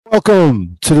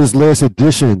Welcome to this latest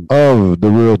edition of the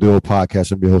Real Deal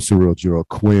Podcast. I'm your host, Cyril Gerald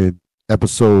Quinn,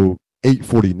 episode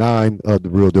 849 of the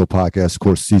Real Deal Podcast, of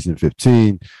course, season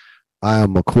 15. I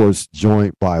am, of course,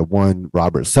 joined by one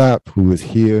Robert Sapp, who is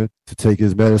here to take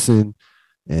his medicine,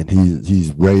 and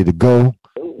he's ready to go.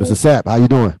 Mr. Sapp, how you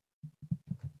doing?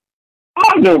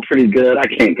 I'm doing pretty good. I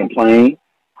can't complain.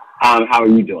 How are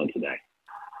you doing today?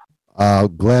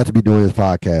 Glad to be doing this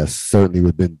podcast. Certainly,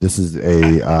 we've been. This is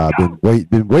a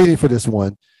been waiting for this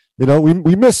one. You know,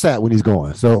 we miss that when he's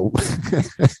gone. So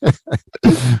it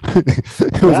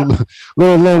was a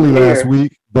little lonely last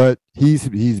week, but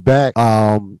he's back.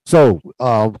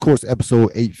 Of course,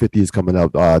 episode 850 is coming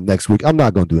up next week. I'm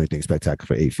not going to do anything spectacular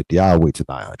for 850. I'll wait till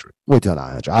 900. Wait till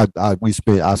 900.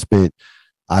 I spent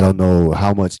I don't know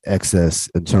how much excess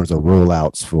in terms of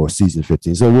rollouts for season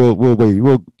 15. So we'll wait.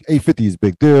 850 is a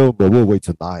big deal, but we'll wait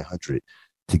till 900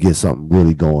 to get something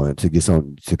really going, to get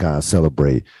something to kind of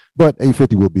celebrate. But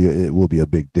 850 will be a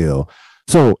big deal.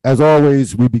 So as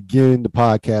always, we begin the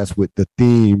podcast with the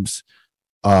themes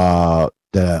of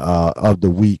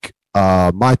the week.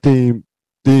 My theme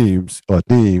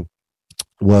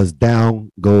was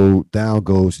down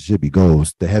goes, should be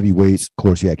goes. The heavyweights, of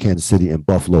course, you had Kansas City and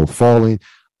Buffalo falling.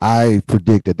 I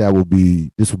predict that will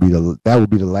be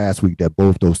the last week that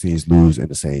both those teams lose in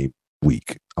the same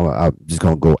week. I'm just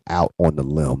gonna go out on the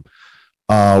limb.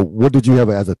 What did you have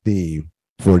as a theme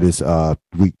for this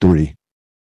week 3?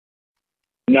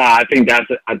 No, I think that's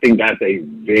a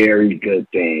very good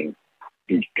thing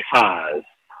because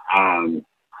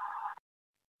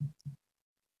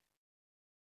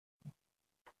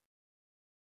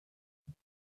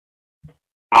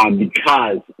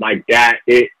like that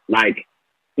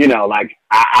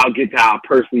I'll get to how I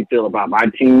personally feel about my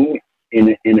team in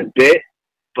a bit,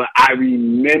 but I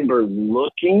remember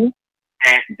looking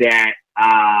at that.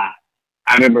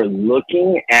 I remember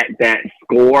looking at that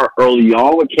score early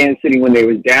on with Kansas City when they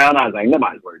was down. I was like,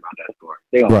 nobody's worried about that score.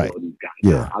 They don't know these guys.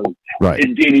 Yeah. Right.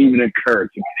 It didn't even occur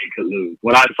to me they could lose.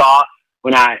 Because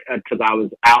I was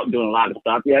out doing a lot of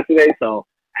stuff yesterday, so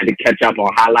I had to catch up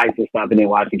on highlights and stuff and then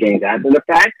watch the games after the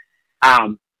fact.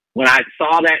 When I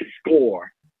saw that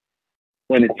score,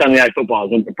 when it's Sunday Night Football,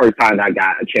 it was the first time I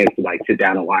got a chance to sit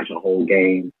down and watch a whole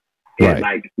game. And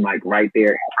right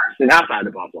there in person, outside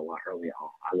the Buffalo one early on.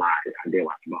 I lied. I did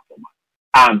watch the Buffalo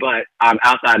one. But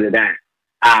outside of that,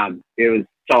 it was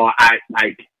so I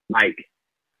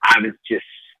was just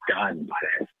stunned by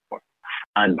that score.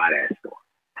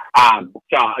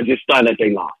 So I was just stunned that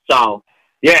they lost. So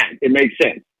yeah, it makes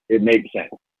sense. It makes sense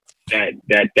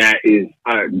that is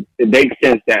it makes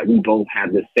sense that we both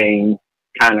have the same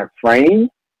kind of frame.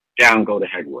 Down go to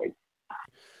heavyweight.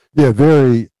 Yeah,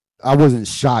 I wasn't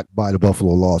shocked by the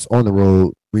Buffalo loss on the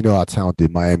road. We know how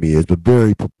talented Miami is, but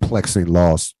very perplexing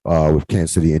loss with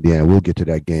Kansas City, Indiana. We'll get to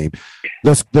that game.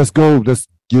 Let's go. Let's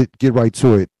get right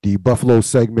to it. The Buffalo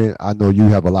segment. I know you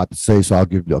have a lot to say, so I'll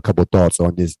give you a couple of thoughts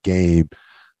on this game.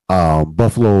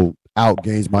 Buffalo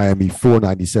outgains Miami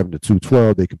 497 to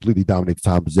 212. They completely dominate the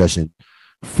time possession.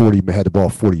 Had the ball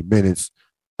 40 minutes.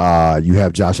 You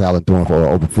have Josh Allen throwing for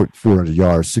over 400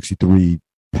 yards, 63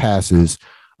 passes.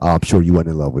 I'm sure you weren't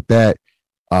in love with that.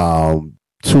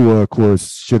 Tua, of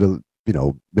course, should have,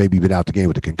 maybe been out the game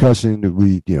with a concussion.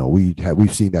 We've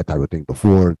seen that type of thing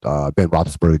before. Ben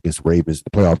Roethlisberger against the Ravens in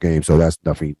the playoff game, so that's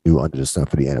nothing new under the sun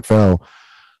for the NFL.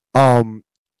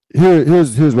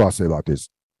 Here's what I'll say about this.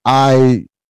 I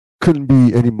couldn't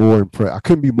be any more impressed. I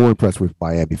couldn't be more impressed with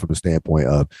Miami from the standpoint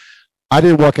of I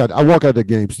walk out of the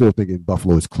game still thinking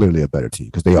Buffalo is clearly a better team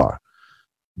because they are.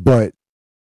 But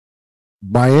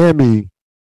Miami,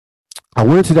 I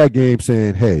went into that game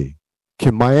saying, hey,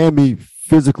 can Miami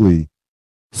physically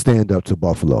stand up to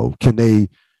Buffalo? Can they,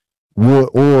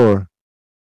 or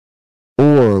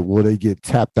will they get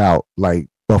tapped out like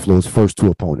Buffalo's first two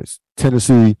opponents?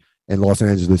 Tennessee and Los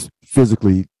Angeles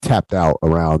physically tapped out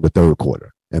around the third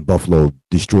quarter, and Buffalo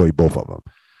destroyed both of them.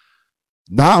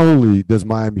 Not only does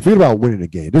Miami think about winning the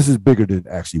game, this is bigger than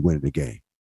actually winning the game.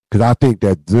 Because I think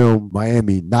that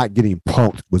Miami not getting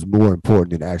pumped was more important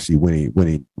than actually winning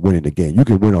the game. You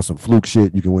can win on some fluke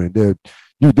shit. You can win there.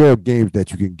 There are games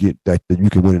that you can get that you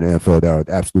can win in the NFL that are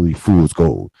absolutely fool's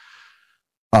gold.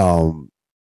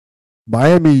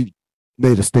 Miami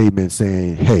made a statement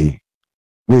saying, "Hey,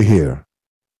 we're here.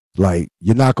 Like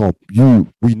you're not gonna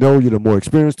we know you're the more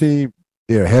experienced team.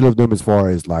 They're ahead of them as far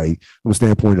as like from a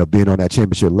standpoint of being on that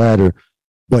championship ladder,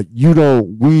 but you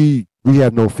don't. We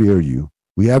have no fear of you."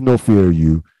 We have no fear of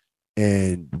you,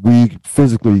 and we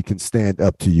physically can stand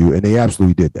up to you. And they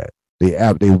absolutely did that. They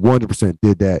 100%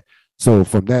 did that. So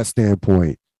from that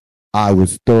standpoint, I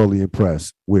was thoroughly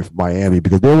impressed with Miami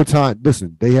because there were times.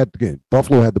 Listen, they had again.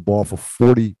 Buffalo had the ball for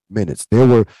 40 minutes.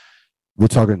 We're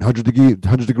talking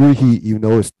 100-degree heat, even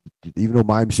though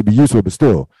Miami should be used to it, but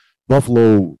still,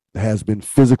 Buffalo has been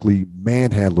physically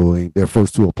manhandling their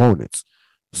first two opponents.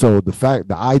 So the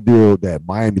ideal that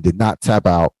Miami did not tap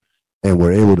out and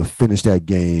were able to finish that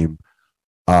game,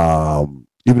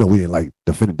 even though we didn't like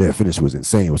their finish was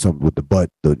insane with something with the butt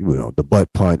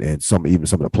punt and some of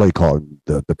the play call,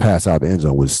 the pass out of the end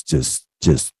zone was just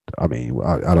I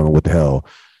don't know what the hell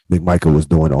McMichael was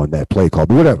doing on that play call,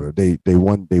 but whatever. They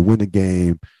win the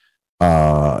game.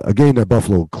 A game that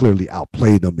Buffalo clearly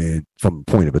outplayed them in from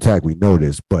point of attack. We know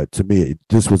this, but to me,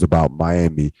 this was about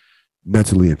Miami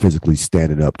mentally and physically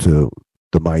standing up to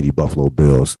the mighty Buffalo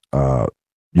Bills.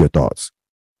 Your thoughts?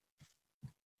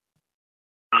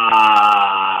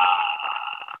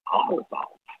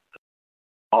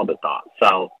 All the thoughts.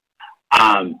 So,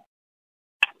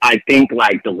 I think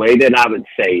like the way that I would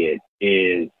say it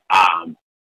is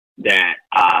that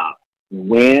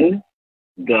when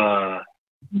the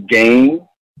game,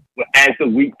 as the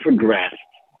week progressed,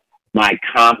 my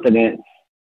confidence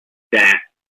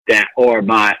or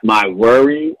my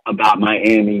worry about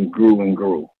Miami grew and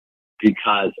grew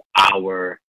because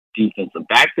our defensive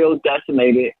backfield is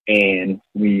decimated and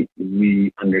we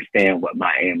understand what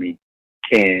Miami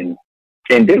can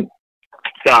do.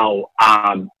 So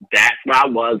that's where I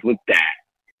was with that.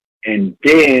 And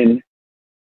then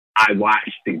I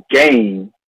watched the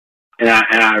game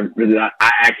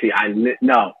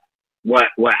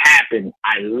what happened,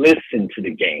 I listened to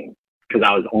the game because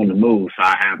I was on the move. So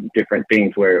I have different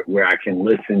things where I can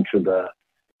listen to the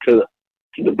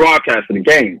broadcast of the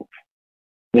game.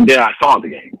 And then I saw the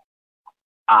game.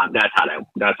 That's how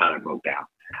that broke down.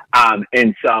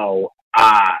 And so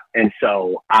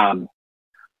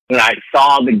when I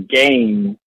saw the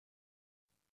game,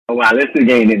 when I listened to the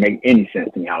game, it didn't make any sense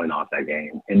to me how we lost that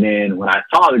game. And then when I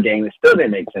saw the game, it still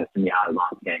didn't make sense to me how we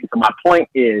lost the game. So my point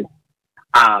is,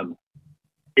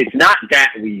 it's not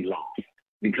that we lost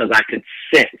because I could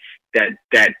sense that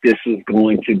this was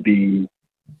going to be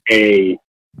a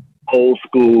old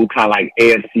school kind of like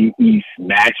AFC East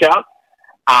matchup.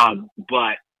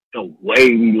 But the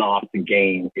way we lost the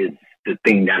game is the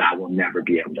thing that I will never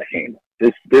be able to handle.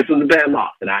 This was a bad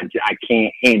loss, and I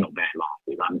can't handle bad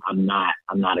losses. I'm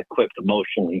not equipped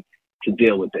emotionally to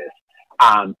deal with this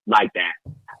like that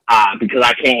because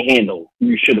I can't handle.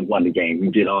 You should have won the game.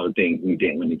 You did all the things. You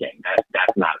didn't win the game.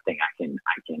 That's not a thing I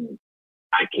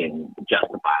can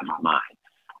justify in my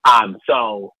mind.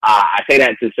 So I say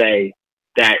that to say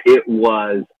that it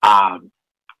was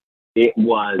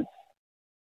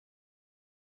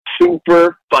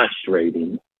super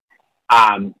frustrating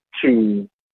to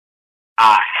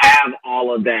have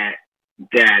all of that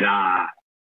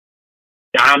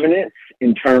dominance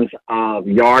in terms of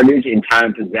yardage and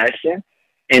time possession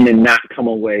and then not come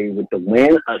away with the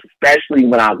win, especially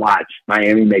when I watch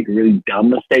Miami make really dumb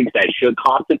mistakes that should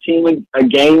cost the team a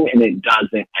game and it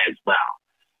doesn't as well.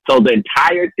 So the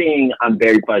entire thing I'm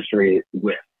very frustrated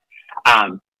with.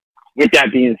 With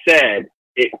that being said,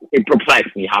 it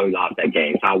perplexed me how we lost that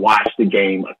game. So I watched the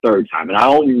game a third time.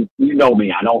 And you know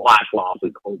me, I don't watch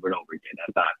losses over and over again.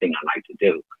 That's not a thing I like to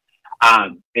do.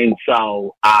 And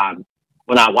so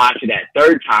when I watched it that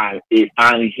third time, it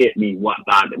finally hit me what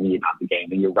bothered me about the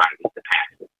game. And you're right, it's the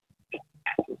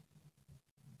passes.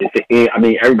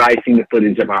 Everybody's seen the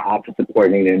footage of our offensive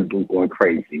coordinator in the booth going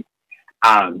crazy.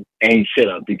 And he should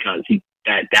have because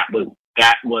that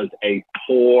was a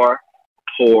poor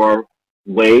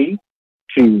way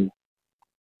to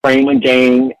frame a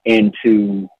game and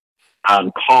to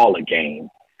call a game,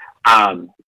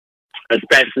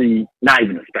 especially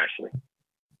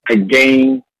a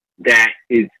game that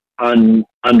is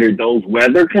under those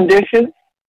weather conditions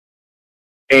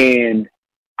and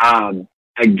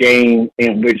a game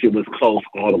in which it was close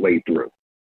all the way through.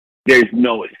 There's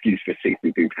no excuse for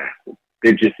 63 passes.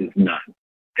 There just is none.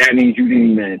 That means you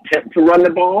didn't even attempt to run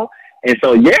the ball. And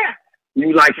so, yeah,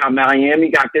 you like how Miami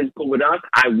got physical with us.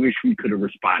 I wish we could have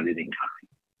responded in kind.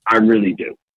 I really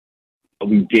do. But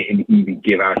we didn't even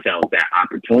give ourselves that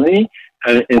opportunity.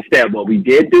 Instead, what we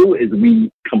did do is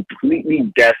we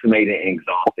completely decimated and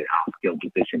exhausted our skill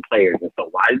position players. And so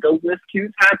why did those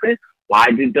miscues happen? Why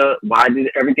did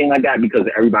everything like that? Because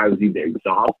everybody was either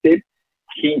exhausted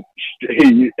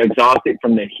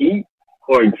from the heat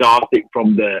or exhausted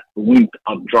from the week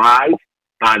of drives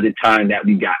by the time that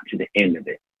we got to the end of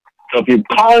it. So if you're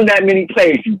calling that many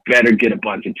plays, you better get a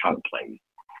bunch of chunk plays.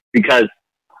 Because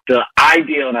the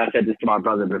ideal, and I said this to my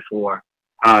brother before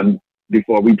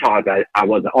we talked, I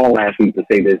wasn't on last week to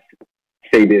say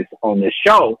this on this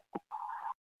show,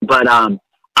 But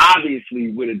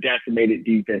obviously, with a decimated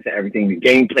defense and everything, the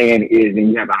game plan is,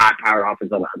 and you have a high-powered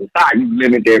offense on the other side, you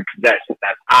limit their possessions.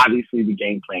 That's obviously the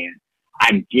game plan.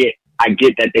 I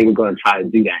get that they were going to try to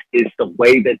do that. It's the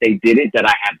way that they did it that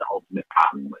I have the ultimate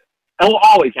problem with. I will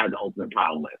always have the ultimate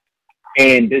problem with.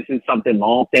 And this is something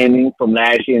long-standing from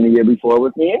last year and the year before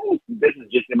with me. And this is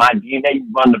just in my DNA. You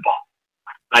run the ball.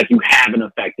 Like, you have an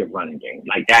effective running game.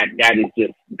 Like, that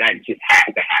just has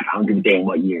to happen. I don't give a damn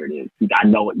what year it is. I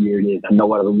know what year it is. I know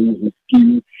what the rules are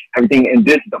skewed, everything. And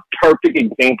this is a perfect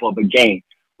example of a game.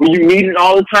 Will you need it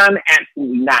all the time?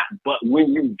 Absolutely not. But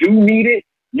when you do need it,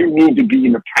 you need to be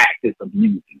in the practice of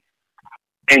using it.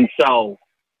 And so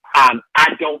I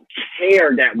don't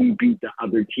care that we beat the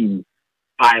other team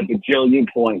by a bajillion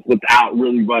points without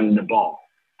really running the ball.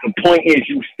 The point is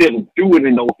you still do it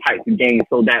in those types of games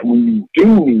so that when you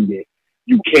do need it,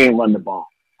 you can run the ball.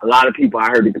 A lot of people, I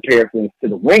heard the comparisons to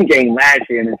the win game last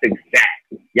year, and it's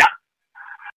exactly. Yep,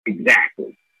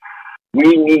 exactly.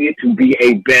 We needed to be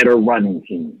a better running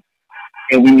team,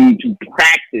 and we need to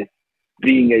practice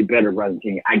being a better running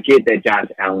team. I get that Josh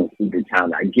Allen's super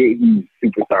talented. I get he's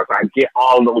superstar. I get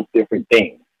all those different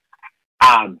things.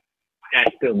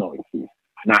 That's still no excuse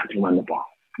not to run the ball.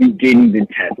 We didn't even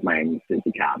test Miami's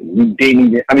physicality. We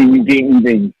didn't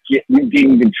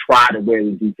even try to wear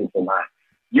the defensive line.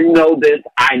 You know this.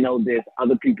 I know this.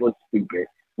 Other people are stupid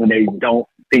when they don't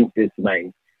think this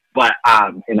way. But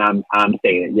and I'm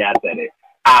saying it. Yeah, I said it.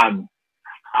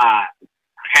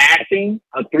 Passing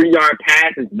a 3-yard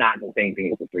pass is not the same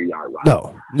thing as a 3-yard run.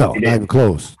 No, not even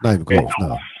close. Not even close.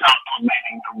 No.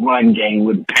 Supplementing the run game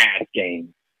with the pass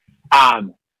game.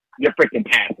 You're freaking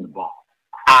passing the ball.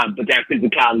 But that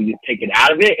physicality is taken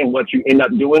out of it, and what you end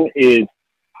up doing is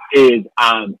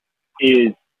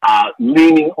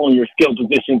leaning on your skill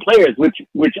position players,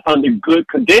 which under good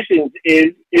conditions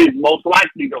is most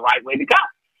likely the right way to go.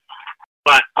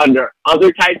 But under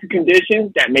other types of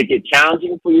conditions that make it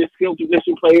challenging for your skill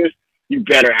position players, you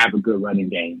better have a good running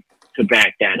game to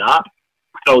back that up,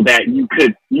 so that you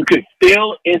could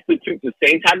still institute the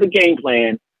same type of game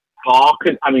plan.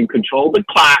 Control the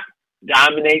clock,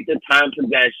 dominate the time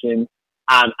possession,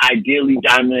 ideally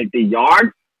dominate the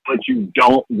yard, but you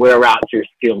don't wear out your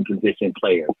skill position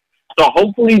players. So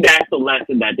hopefully that's the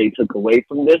lesson that they took away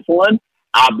from this one.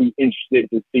 I'll be interested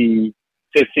to see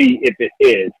if it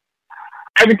is.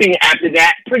 Everything after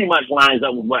that pretty much lines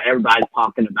up with what everybody's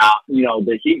talking about. You know,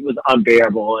 the heat was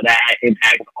unbearable, and that had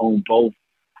impacts on both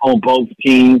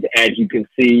teams, as you can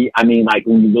see. I mean, like,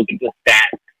 when you look at the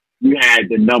stats, you had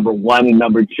the number 1 and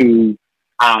number 2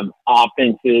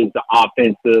 offensive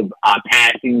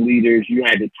passing leaders. You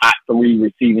had the top 3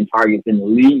 receiving targets in the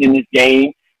league in this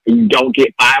game, and you don't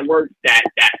get fireworks. That's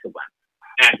the weather.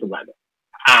 That's the weather.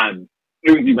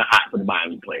 It was even hot for the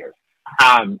Miami players.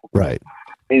 Right.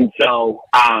 And so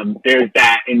there's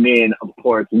that, and then of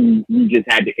course we just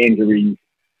had the injuries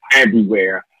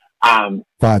everywhere. 5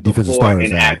 defensive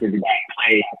starters and after the game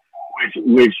played,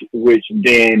 which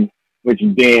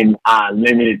then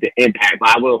limited the impact. But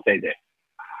I will say this: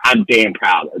 I'm damn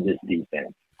proud of this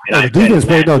defense. The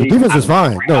defense is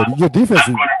fine. No, your defense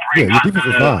is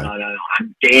fine. No,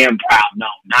 I'm damn proud. No,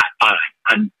 not fine.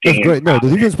 I'm damn That's great. No, the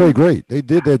defense played great. They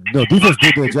did that. No, defense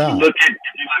did their job. No,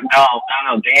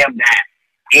 damn that.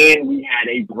 And we had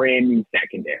a brand new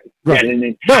secondary. Right.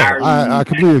 I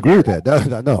completely agree with that.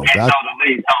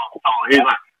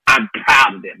 I'm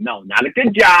proud of them. No, not a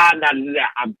good job. Not a good job.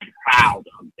 I'm proud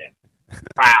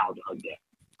of them.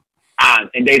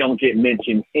 And they don't get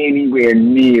mentioned anywhere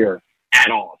near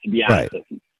at all, to be honest with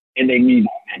you. And they need to be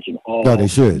mentioned all they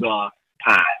should. the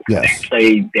time. Yes. They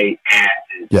played their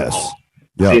asses. Yes.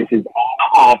 Yep. This is on the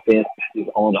offense. This is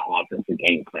on the offensive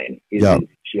game plan. It is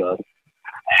just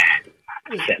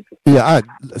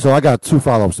so I got 2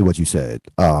 follow-ups to what you said.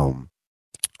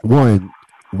 One,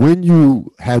 when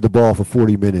you have the ball for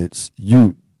 40 minutes,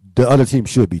 the other team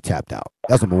should be tapped out.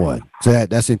 That's number 1. So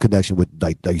that's in connection with,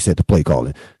 like you said, the play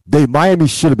calling. Miami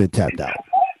should have been tapped out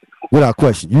without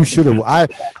question. You should have. I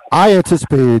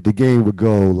anticipated the game would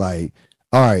go like,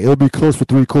 all right, it'll be close for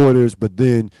 3 quarters, but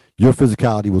then your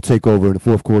physicality will take over in the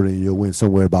 4th quarter, and you'll win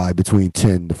somewhere by between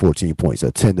 10 to 14 points,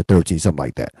 or 10 to 13, something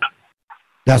like that.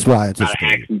 That's what I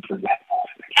anticipated.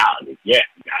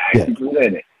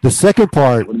 The second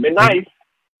part would have been nice.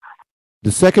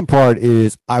 The second part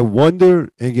is, I wonder,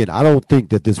 again, I don't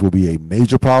think that this will be a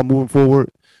major problem moving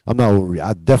forward. I'm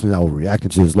definitely not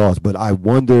overreacting to this loss, but I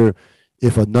wonder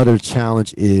if another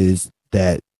challenge is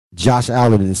that Josh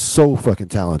Allen is so fucking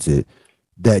talented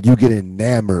that you get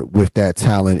enamored with that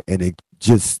talent, and it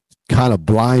just kind of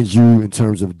blinds you in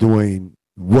terms of doing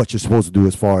what you're supposed to do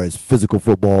as far as physical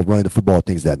football, running the football,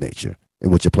 things of that nature.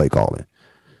 and what you're play calling.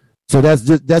 So that's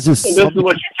just so this is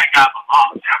what you check out.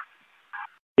 Oh,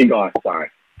 keep going. Sorry.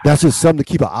 That's just something to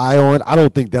keep an eye on. I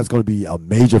don't think that's going to be a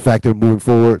major factor moving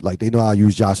forward. Like, they know how to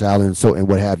use Josh Allen and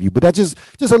what have you. But that's just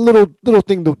a little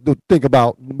thing to think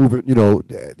about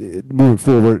moving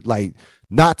forward. Like,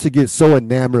 not to get so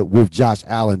enamored with Josh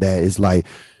Allen that it's like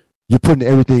you're putting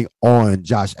everything on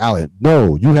Josh Allen.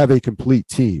 No, you have a complete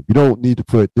team. You don't need to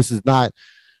put. This is not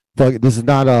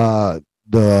the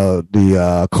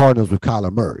Cardinals with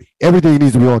Kyler Murray. Everything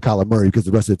needs to be on Kyler Murray because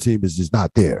the rest of the team is just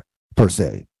not there per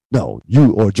se. No,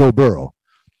 you or Joe Burrow.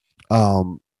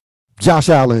 Josh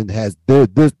Allen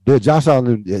Josh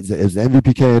Allen is an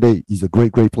MVP candidate. He's a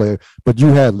great player. But you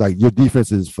have, like, your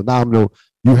defense is phenomenal.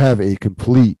 You have a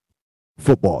complete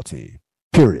football team.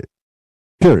 Period.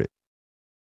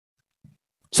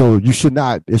 So it should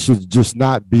just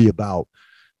not be about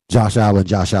Josh Allen.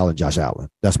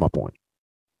 That's my point.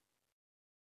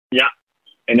 Yeah.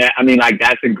 And that, I mean, like,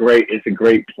 it's a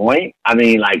great point. I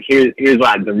mean, like, here's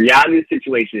why. The reality of the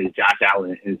situation is Josh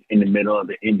Allen is in the middle of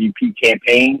the MVP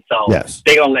campaign. So yes,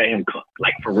 they're going to let him cook,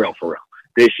 like, for real,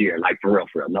 this year, like, for real.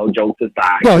 No jokes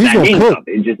aside. No, he's going to cook.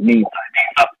 Something. It just means something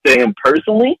up to him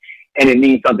personally, and it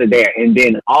means something there. And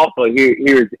then also,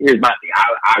 here's my thing.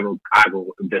 I will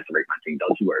eviscerate my team.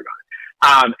 Don't you worry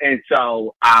about it. And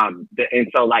so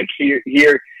like, here's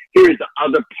the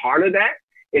other part of that.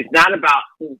 It's not about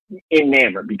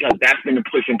enamored, because that's been the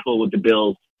push and pull with the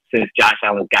Bills since Josh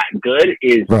Allen's gotten good.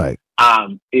 Is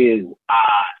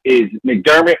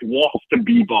McDermott wants to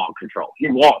be ball control. He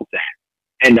wants that,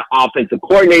 and the offensive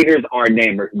coordinators are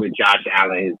enamored with Josh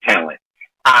Allen, his talent.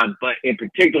 But in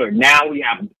particular, now we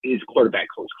have his quarterback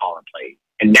coach calling plays,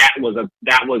 and that was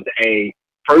a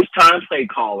first time play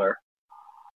caller,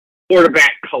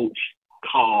 quarterback coach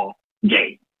call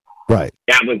game. Right.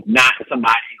 That was not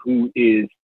somebody who is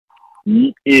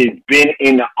been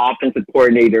in the offensive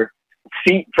coordinator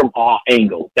seat from all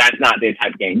angles. That's not their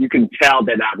type of game. You can tell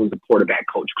that was a quarterback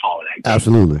coach calling that game.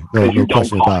 Absolutely. No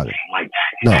question about it. Like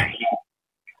that.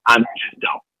 No.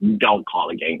 You don't call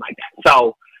a game like that.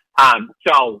 So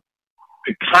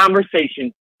the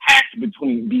conversation has to be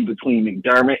between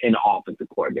McDermott and the offensive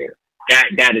coordinator.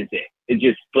 That is it. It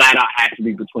just flat out has to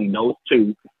be between those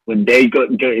two. When they go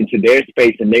into their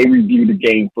space and they review the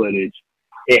game footage,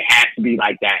 it has to be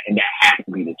like that, and that has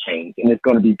to be the change. And it's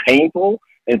going to be painful,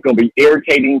 and it's going to be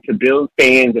irritating to Bills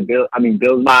fans and Bills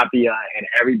Mafia and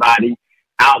everybody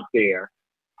out there.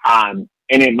 And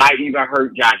it might even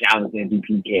hurt Josh Allen's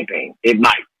MVP campaign. It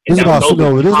might. This is about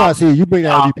you bring the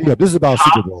MVP up. This is about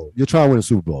Super Bowl. You're trying to win a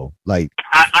Super Bowl. Like,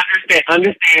 I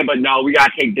understand, but no, we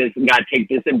gotta take this. We gotta take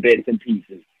this in bits and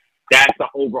pieces. That's the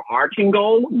overarching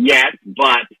goal, yes,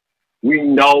 but we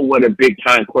know what a big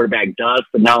time quarterback does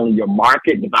for not only your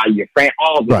market, the value of your brand,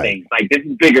 all the things. Like, this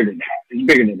is bigger than that.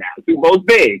 Super Bowl's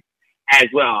big as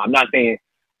well. I'm not saying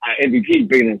MVP is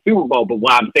bigger than Super Bowl, but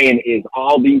what I'm saying is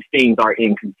all these things are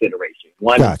in consideration.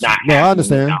 One is not. No, I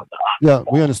understand. Yeah,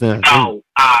 we understand. But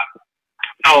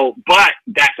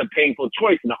that's a painful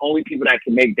choice, and the only people that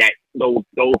can make those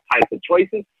types of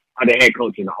choices are the head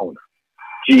coach and the owner,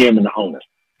 GM and the owner.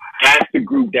 That's the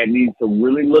group that needs to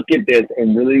really look at this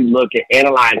and really look at,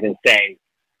 analyze, and say,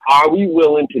 are we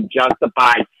willing to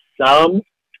justify some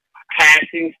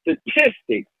passing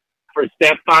statistics for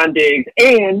Stephon Diggs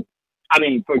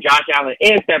for Josh Allen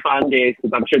and Stephon Diggs,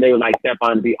 because I'm sure they would like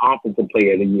Stephon to be Offensive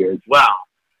Player of the Year as well.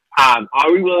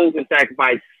 Are we willing to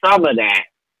sacrifice some of that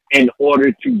in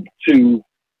order to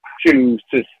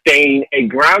sustain a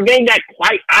ground game that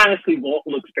quite honestly won't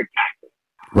look spectacular?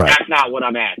 Right. That's not what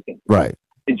I'm asking. Right.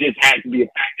 It just has to be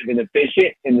effective and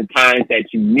efficient in the times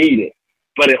that you need it.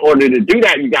 But in order to do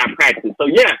that, you got to practice. So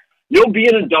yeah, you'll be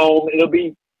in a dome. It'll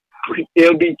be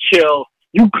chill.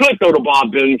 You could throw the ball a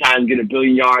billion times, get a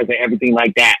billion yards and everything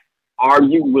like that. Are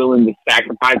you willing to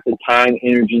sacrifice the time,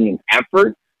 energy, and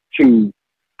effort to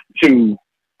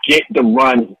get the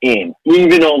runs in,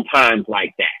 even on times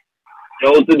like that?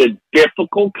 Those are the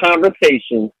difficult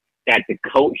conversations that the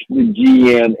coach, the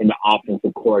GM, and the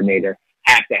offensive coordinator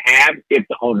have to have if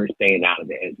the owner's staying out of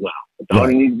it as well. The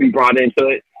owner needs to be brought into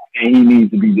it, and he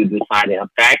needs to be the deciding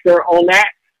factor on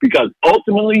that, because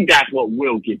ultimately that's what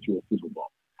will get you a Super Bowl.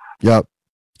 Yep.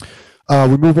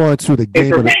 We move on to the game.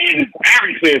 And for me, it's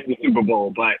very clear it's the Super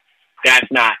Bowl, but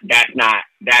that's not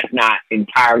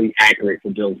entirely accurate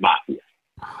for Bills Mafia.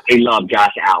 They love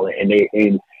Josh Allen, and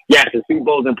yes, the Super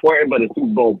Bowl is important, but a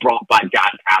Super Bowl brought by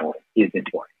Josh Allen is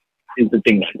important. Is the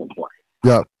thing that's important.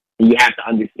 Yeah. You have to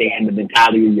understand the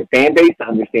mentality of your fan base to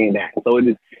understand that. So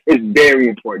it's very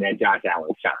important that Josh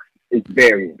Allen shines. It's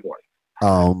very important.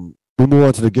 We move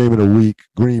on to the game of the week.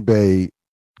 Green Bay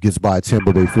gets by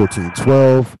Tampa Bay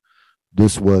 14-12.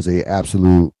 This was a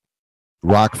absolute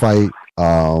rock fight.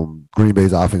 Green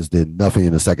Bay's offense did nothing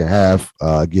in the second half.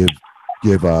 Give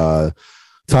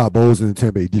Todd Bowles and the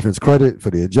Tampa Bay defense credit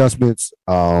for the adjustments.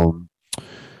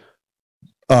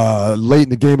 Late in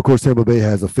the game, of course, Tampa Bay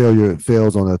has a failure. It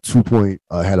fails on a 2-point.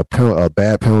 Had a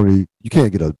bad penalty. You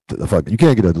can't get a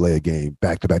delay of game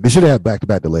back to back. They should have had back to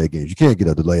back delay of games. You can't get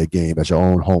a delay of game at your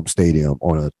own home stadium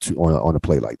on a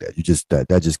play like that. You just that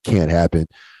just can't happen.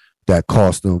 That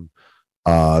cost them.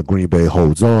 Green Bay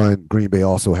holds on. Green Bay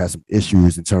also has some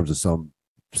issues in terms of some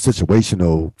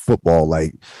situational football,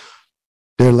 like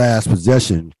their last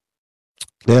possession.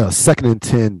 They had a 2nd and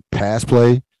 10 pass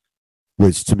play,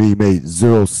 which to me made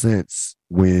zero sense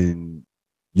when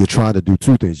you're trying to do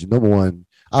two things. Number one,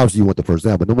 obviously you want the first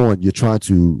down, but number one, you're trying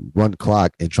to run the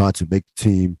clock and trying to make the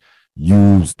team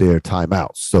use their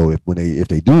timeouts. So if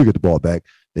they do get the ball back,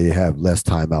 they have less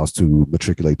timeouts to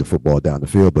matriculate the football down the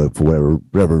field. But for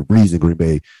whatever reason, Green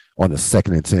Bay on the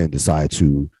 2nd and 10 decide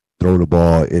to throw the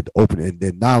ball. It opened, and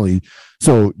then not only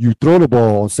so you throw the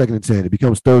ball on 2nd and 10, it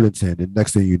becomes 3rd and 10, and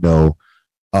next thing you know,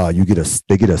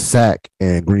 they get a sack,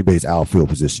 and Green Bay's out of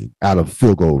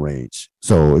field goal range.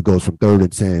 So it goes from 3rd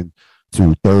and 10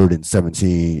 to 3rd and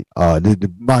 17.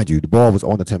 Mind you, the ball was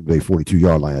on the Tampa Bay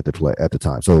 42-yard line at the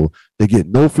time. So they get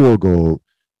no field goal.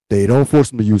 They don't force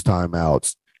them to use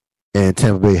timeouts, and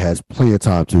Tampa Bay has plenty of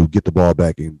time to get the ball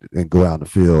back and go down the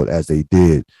field as they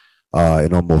did,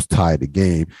 and almost tied the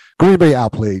game. Green Bay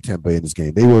outplayed Tampa Bay in this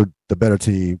game. They were the better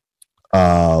team.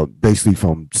 Basically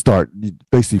from the start of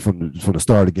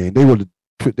the game, they were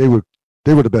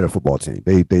the better football team.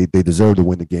 They deserved to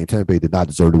win the game. Tampa Bay did not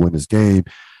deserve to win this game.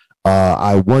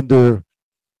 I wonder,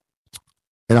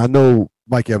 and I know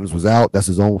Mike Evans was out. That's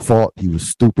his own fault. He was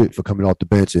stupid for coming off the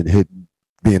bench and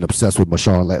being obsessed with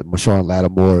Marshawn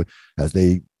Lattimore, as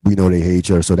we know they hate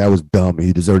each other. So that was dumb.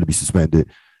 He deserved to be suspended.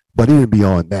 But even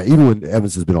beyond that, even when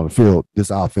Evans has been on the field, this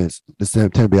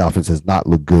Tampa Bay offense has not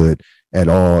looked good at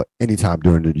all anytime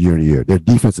during the year. Their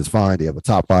defense is fine. They have a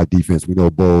top 5 defense. We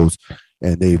know Bowles,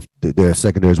 and their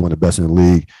secondary is one of the best in the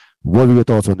league. What are your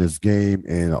thoughts on this game,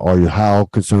 and how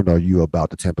concerned are you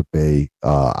about the Tampa Bay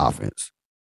offense?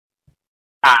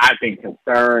 I think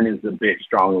concern is a bit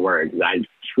stronger word, because I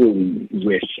truly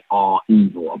wish all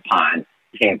evil upon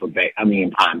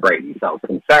upon Brady. So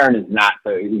concern is not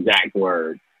the exact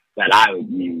word that I would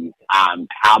use.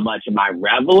 How much am I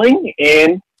reveling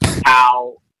in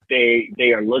how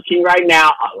they are looking right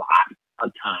now?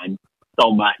 A ton,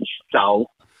 so much. So,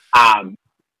 when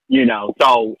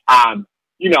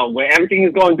everything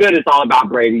is going good, it's all about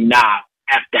Brady. Nah,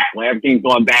 F that. When everything's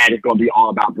going bad, it's going to be all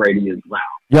about Brady as well.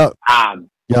 Yep.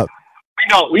 Yep.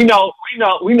 We know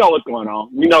what's going on.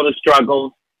 We know the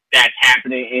struggles that's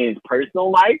happening in his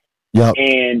personal life. Yep.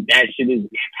 And that shit is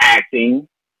impacting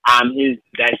his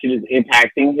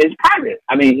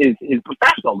his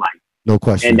professional life. No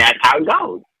question. And that's how it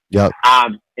goes. Yep.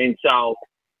 And so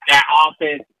that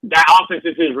offense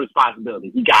is his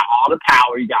responsibility. He got all the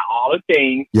power, he got all the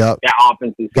things. Yep. That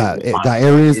offense is got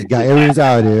areas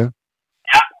out of there.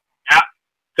 Yep.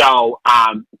 So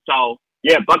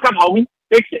yeah, buck up, homie.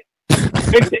 Fix it.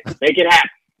 Make it happen.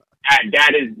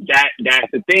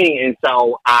 That's the thing. And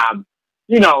so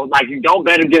you don't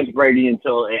bet against Brady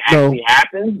until it actually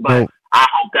happens, but I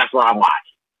hope that's what I'm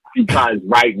watching, because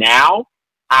right now,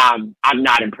 I'm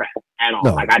not impressed at all.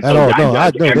 No, like I told you,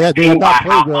 they have not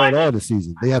played well at all this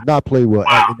season. They have not played well in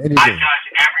any game. I judge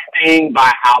everything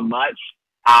by how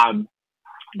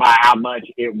much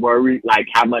it worries, like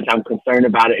how much I'm concerned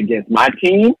about it against my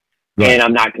team, right. And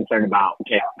I'm not concerned about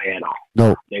Tampa Bay at all.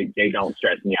 No, they don't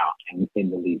stress me out in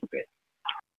the least bit.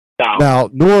 So now,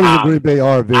 New Orleans and Green Bay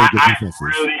are very good defenses. I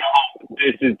really hope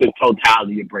this is the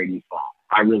totality of Brady's fault.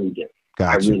 I really do.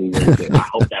 Gotcha. I really do. I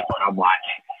hope that's what I'm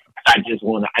watching. I just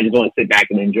want to sit back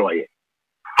and enjoy it.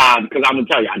 Because I'm gonna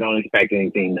tell you, I don't expect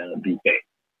anything to be fixed.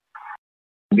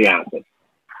 To be honest with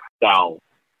you. So,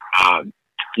 I'm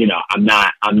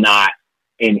not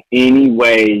in any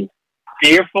way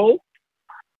fearful.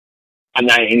 I'm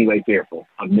not in any way fearful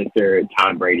of Mr.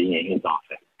 Tom Brady and his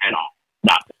offense at all.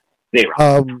 Nothing.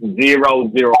 Zero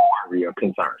worry or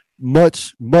concern.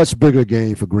 Much bigger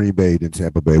game for Green Bay than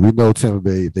Tampa Bay. We know Tampa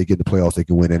Bay, if they get in the playoffs, they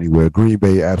can win anywhere. Green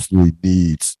Bay absolutely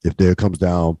needs, if there comes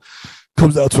down to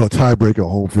a tiebreaker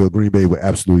home field, Green Bay would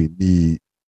absolutely need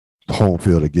home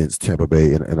field against Tampa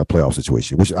Bay in a playoff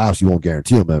situation, which obviously won't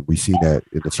guarantee them. And we've seen that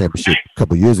in the championship a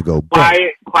couple of years ago.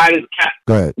 Quiet as kept.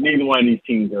 Go ahead. Neither one of these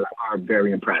teams are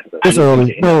very impressive. It's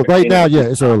early. No, right now, yeah,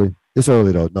 it's early. It's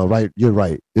early though. No, right, you're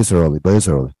right. It's early, but it's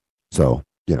early. So,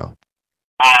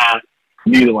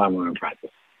 neither one were impressive.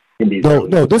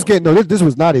 This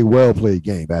was not a well played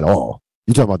game at all.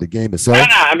 You talking about the game itself? No,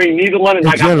 I mean neither one is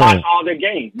like I watched all their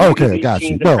games. Okay, got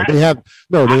you. They haven't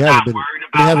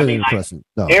been impressive.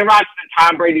 No. Aaron Rodgers and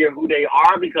Tom Brady are who they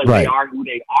are because they are who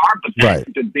they are, but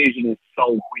that division is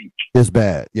so weak. It's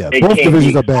bad. Yeah, both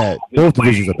divisions are bad. Both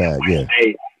divisions are bad. Yeah,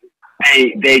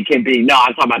 they can be. No,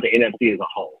 I'm talking about the NFC as a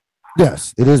whole.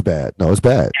 Yes, it is bad. No, it's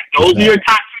bad. Those are your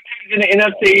top two teams in the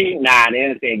NFC. Nah, the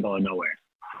NFC ain't going nowhere.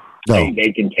 No,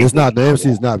 they can. It's not. The NFC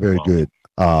is not very good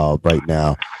right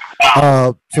now.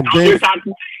 Some games.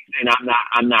 And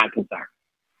I'm not concerned.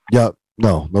 Yep.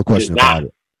 No question about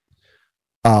it.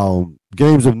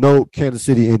 Games of note: Kansas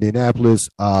City, Indianapolis.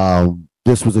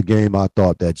 This was a game I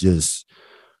thought that just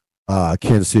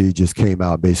Kansas City just came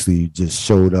out, basically just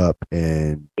showed up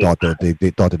and thought that they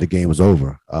thought that the game was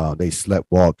over. They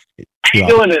sleepwalk. They're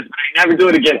doing this, but they never do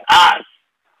it against us.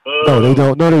 No, they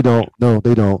don't. No,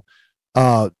 they don't.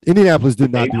 Indianapolis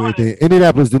did not do anything.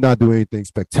 Indianapolis did not do anything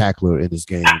spectacular in this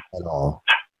game at all.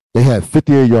 They had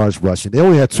 58 yards rushing. They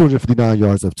only had 259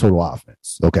 yards of total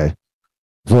offense. Okay.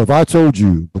 So if I told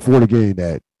you before the game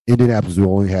that Indianapolis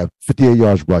will only have 58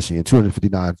 yards rushing and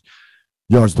 259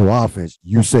 yards to offense,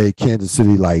 you say Kansas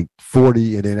City like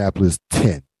 40, Indianapolis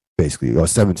 10, basically, or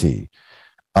 17.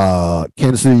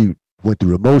 Kansas City went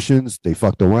through emotions. They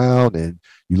fucked around, and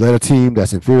you let a team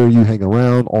that's inferior you hang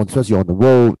around, especially on the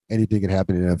road. Anything can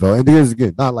happen in the NFL. And this is,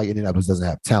 again, not like Indianapolis doesn't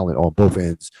have talent on both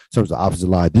ends in terms of offensive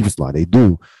line, defensive line. They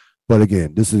do. But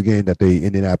again, this is a game that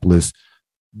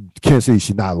Kansas City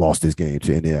should not have lost this game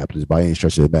to Indianapolis by any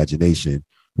stretch of the imagination.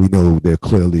 We know they're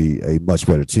clearly a much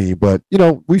better team. But,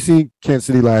 we've seen Kansas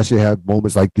City last year have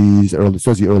moments like these,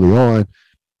 especially early on,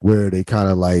 where they kind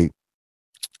of like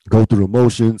go through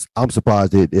emotions. I'm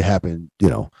surprised it happened,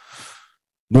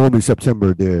 Normally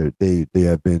September, they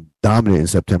have been dominant in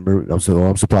September. So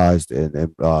I'm surprised.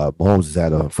 And Mahomes has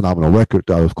had a phenomenal record,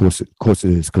 of course of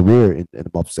his career in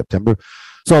the month of September.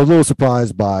 So I was a little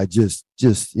surprised by they just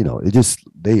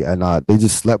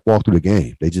sleepwalked through the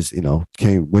game. They just, went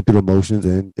through the emotions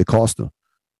and it cost them.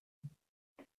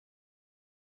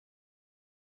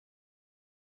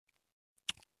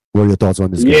 What are your thoughts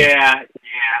on this game? Yeah,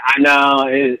 I know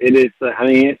it is. I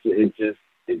mean,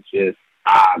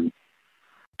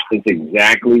 it's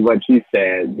exactly what you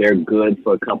said. They're good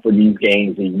for a couple of these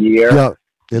games a year. Yeah,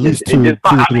 at least two,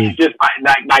 three. Just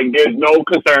like there's no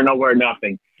concern over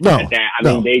nothing. No, it's just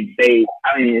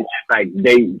like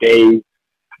they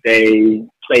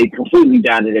played completely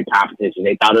down to their competition.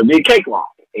 They thought it would be a cakewalk,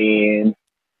 and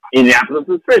Indianapolis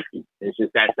was frisky. It's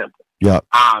just that simple. Yeah.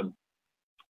 And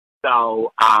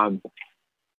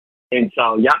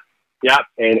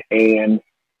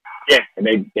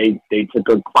they took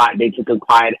a quiet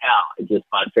L. It just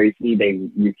frustrates me. They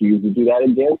refuse to do that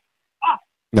again.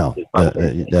 No,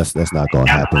 that's not going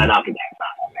to happen.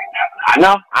 I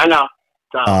know.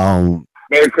 So,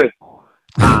 Merry Christmas,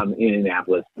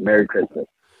 Indianapolis. Merry Christmas.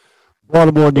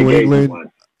 Baltimore, New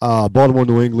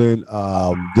England.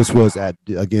 This was at,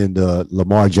 again, the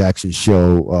Lamar Jackson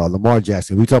show. Lamar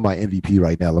Jackson, we talking about MVP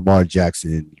right now. Lamar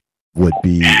Jackson would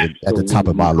be at the top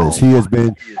of my list. He has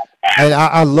been, and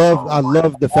I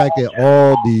love the fact that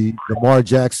all the Lamar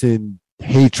Jackson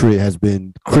hatred has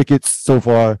been crickets so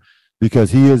far,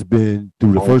 because he has been,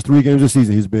 through the first 3 games of the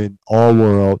season, he's been all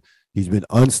world. He's been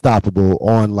unstoppable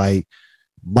on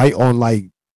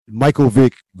Michael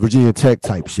Vick, Virginia Tech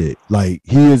type shit. Like,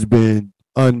 he has been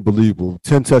unbelievable.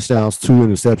 10 touchdowns, 2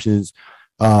 interceptions.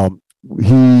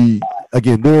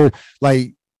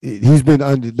 There's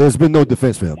been no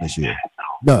defense for him this year.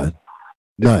 None.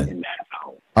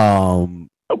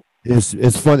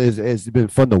 It's fun. It's been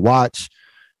fun to watch.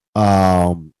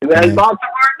 Baltimore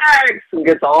next and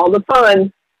gets all the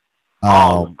fun.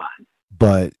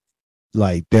 But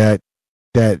like that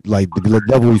like the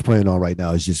level he's playing on right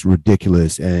now is just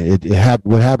ridiculous. And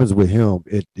what happens with him,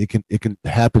 it can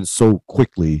happen so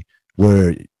quickly,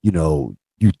 where you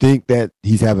think that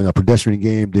he's having a pedestrian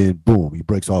game, then boom, he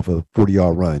breaks off a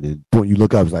 40-yard run, and boom, you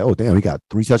look up, it's like, oh damn, he got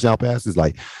 3 touchdown passes.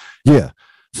 Like, yeah.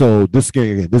 So this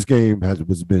game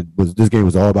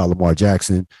was all about Lamar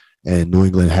Jackson and New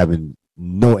England having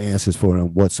no answers for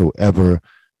him whatsoever.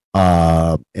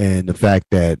 And the fact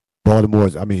that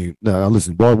Baltimore's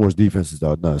defense is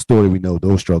another story. We know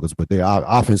those struggles, but they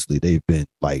offensively they've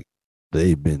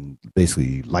been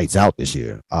basically lights out this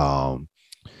year.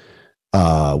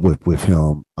 With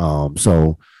him.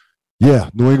 So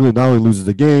yeah, New England not only loses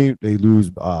the game, they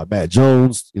lose Matt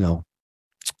Jones.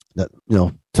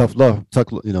 Tough break.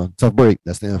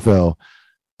 That's the NFL.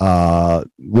 What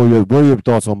are your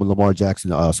thoughts on Lamar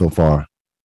Jackson so far?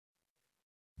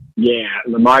 Yeah,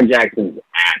 Lamar Jackson's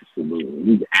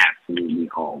he's absolutely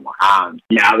home.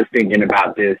 Yeah, I was thinking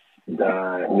about this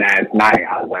the last night.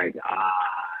 I was like,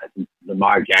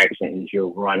 Lamar Jackson is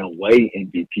your runaway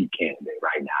MVP candidate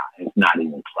right now. It's not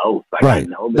even close. Like, Right. I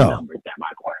know the No. numbers that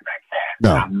my quarterback has.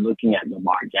 No. And I'm looking at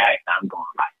Lamar Jackson. I'm going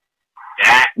like,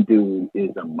 that dude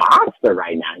is a monster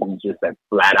right now. He's just a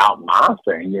flat out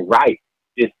monster. And you're right.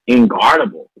 Just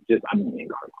unguardable.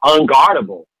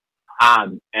 Unguardable.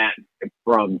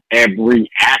 From every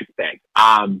aspect.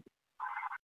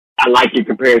 I like your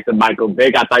comparison to Michael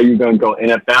Vick. I thought you were going to go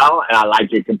NFL, and I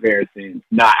like your comparison.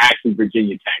 No, actually,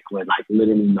 Virginia Tech, when like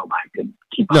literally nobody could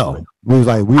keep up No, with. we was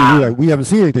like we haven't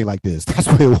seen anything like this. That's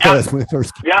what it was when it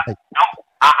first came. Yeah,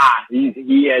 he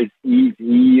is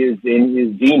in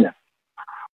his zenith.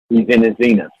 He's in his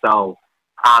zenith. So,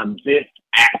 this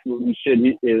absolutely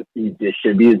this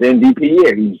should be his MVP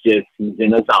year. He's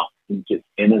in a zone. He's just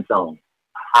in a zone.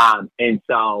 And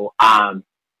so,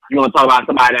 you want to talk about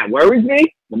somebody that worries me?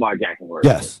 Lamar Jackson worries.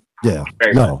 Yes. Yeah.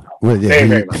 Very no. much. Well, yeah,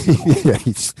 Very much.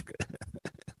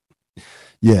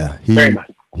 Very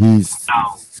much. He's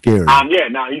scary.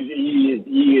 He is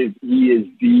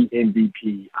the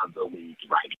MVP of the league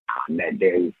right now. That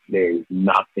there's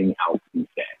nothing else to be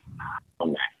said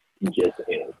on that. He just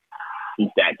is. He's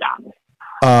that dominant.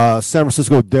 San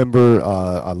Francisco, Denver,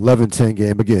 11-10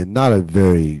 game. Again,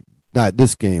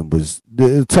 this game was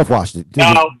a tough watch. No,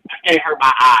 that game hurt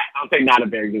my eye. I'll say not a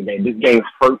very good game. This game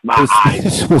hurt my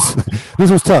eyes.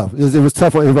 This was tough. It was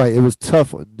tough. Right. It was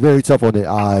tough. Very tough on the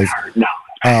eyes. No.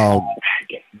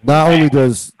 Not only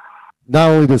does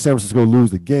San Francisco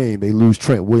lose the game, they lose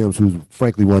Trent Williams, who's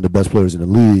frankly one of the best players in the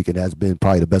league and has been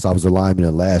probably the best offensive lineman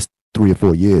in the last 3 or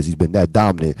 4 years. He's been that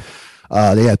dominant.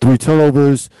 They had 3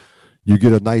 turnovers. You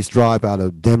get a nice drive out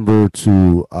of Denver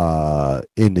to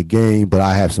end the game, but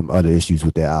I have some other issues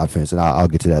with their offense, and I'll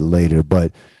get to that later.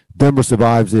 But Denver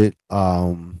survives it.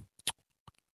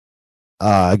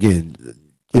 Again,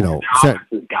 you know,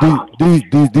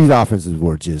 these offenses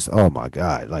were just, oh my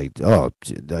God, like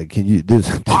can you this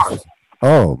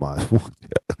oh my,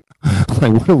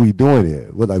 like what are we doing here?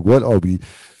 What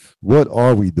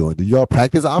are we doing? Do y'all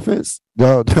practice offense?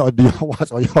 Do y'all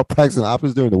watch? Are y'all practicing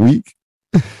offense during the week?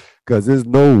 Because there's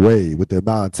no way with the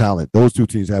amount of talent those two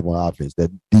teams have on offense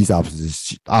that these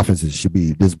offenses should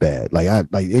be this bad. Like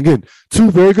again,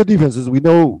 2 very good defenses. We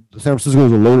know San Francisco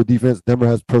is a loaded defense. Denver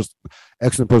has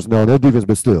excellent personnel on their defense,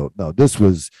 but still, no, this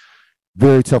was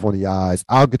very tough on the eyes.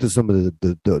 I'll get to some of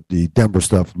the Denver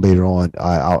stuff later on.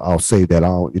 I'll say that I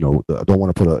don't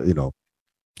want to put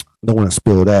don't want to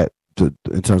spill that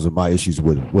in terms of my issues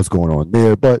with what's going on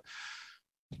there, but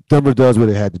Denver does what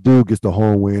it had to do, gets the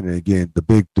home win, and again, the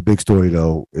big story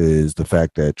though is the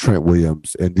fact that Trent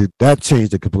Williams, and that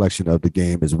changed the complexion of the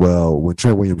game as well. When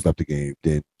Trent Williams left the game,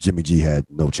 then Jimmy G had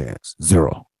no chance,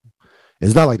 0.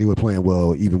 It's not like they were playing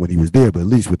well even when he was there, but at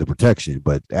least with the protection.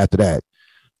 But after that,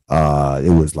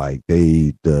 it was like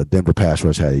the Denver pass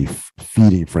rush had a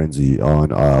feeding frenzy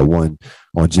on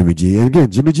Jimmy G. And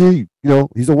again, Jimmy G,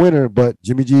 he's a winner, but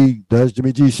Jimmy G does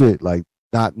Jimmy G shit, like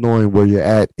not knowing where you're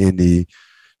at in the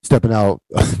stepping out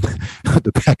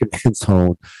the back of the end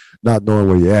zone, not knowing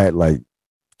where you're at, like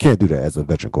can't do that as a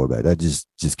veteran quarterback. That just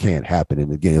can't happen.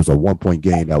 And again, it was a 1-point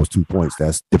game. That was 2 points.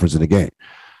 That's the difference in the game.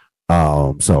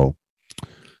 I'm sure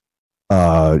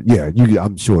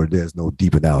there's no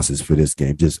deep analysis for this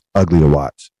game. Just ugly to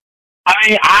watch. I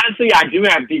mean, honestly, I do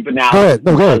have deep analysis.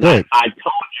 Go ahead.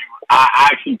 I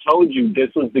actually told you this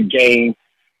was the game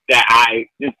that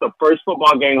this is the first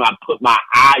football game I put my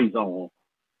eyes on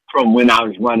from when I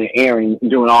was running errands,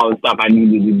 doing all the stuff I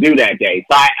needed to do that day.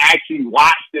 So I actually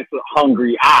watched this with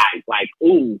hungry eyes, like,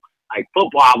 ooh, like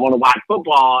football, I want to watch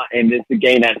football, and this is the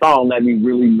game that's on. Let me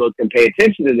really look and pay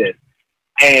attention to this.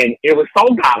 And it was so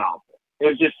god-awful. It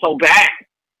was just so bad.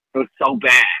 It was so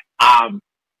bad.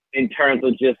 In terms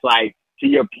of just like, to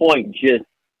your point, just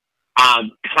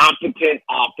competent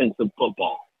offensive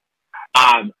football.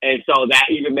 And so that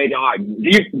even made it hard.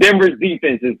 Denver's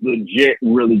defense is legit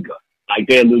really good. Like,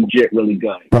 they're legit really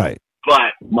good. Right.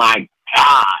 But my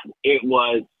God, it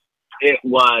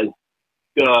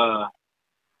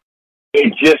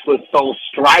just was so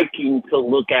striking to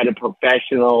look at a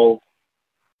professional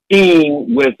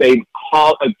team with a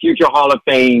future Hall of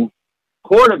Fame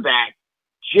quarterback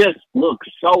just look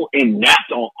so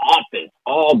inept on offense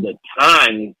all the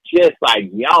time. It's just like,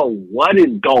 yo, what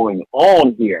is going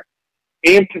on here?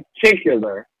 In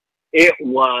particular, it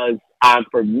was,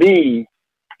 for me,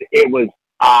 it was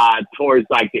towards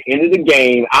like the end of the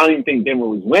game. I don't even think Denver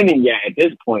was winning yet at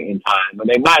this point in time, but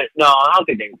they might. No, I don't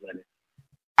think they was winning.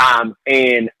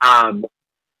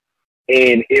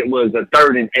 And it was a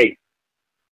 3rd and 8,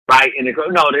 right? And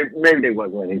maybe they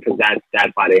wasn't winning because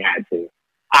that's why they had to.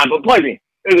 But play me.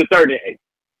 It was a 3rd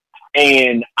and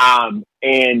 8,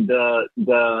 and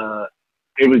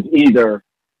it was either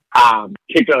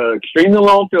kick a extremely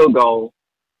long field goal,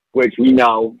 which we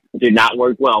know did not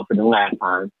work well for them last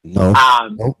time. No.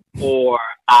 Nope. Or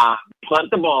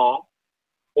punt the ball,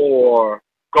 or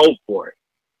go for it.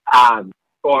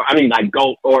 Go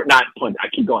or not punt. I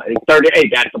keep going. It's 3rd and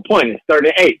 8. That's the point. It's 3rd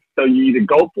and 8. So you either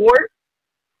go for it.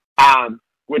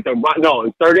 With the run, no,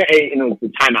 it's 3rd and 8, and it was the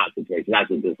timeout situation. That's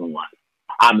what this one was.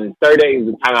 It's 3rd and 8 is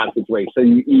the timeout situation. So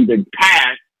you either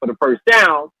pass for the first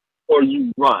down, or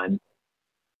you run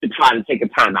to try to take a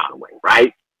timeout away,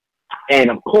 right?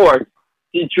 And of course,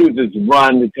 he chooses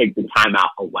run to take the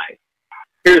timeout away.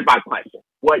 Here's my question: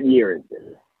 what year is this?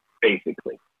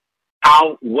 Basically,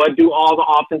 what do all the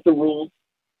offensive rules?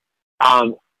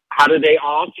 How do they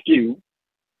all skew?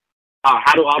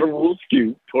 How do all the rules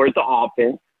skew towards the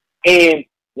offense? And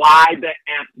why the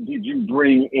F did you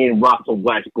bring in Russell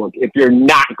Westbrook if you're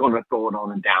not going to throw it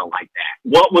on and down like that?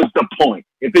 What was the point?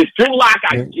 If it's Drew Lock,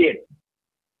 I get it.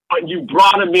 But you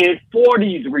brought him in for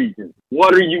these reasons.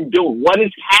 What are you doing? What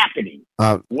is happening?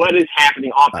 What is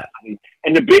happening offensively?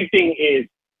 And the big thing is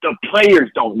the players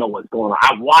don't know what's going on.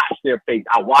 I watched their face.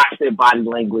 I watched their body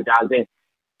language.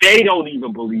 They don't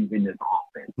even believe in this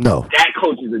offense. No, that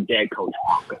coach is a dead coach.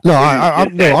 No,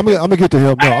 I'm gonna get to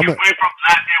him. No,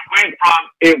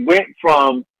 it went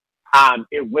from I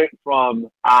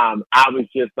was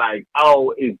just like,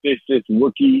 oh, is this just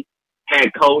rookie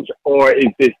head coach, or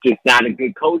is this just not a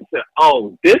good coach?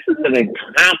 Oh, this is an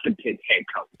incompetent head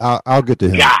coach. I'll get to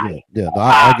him. Yeah.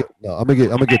 I'm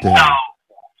gonna get to him.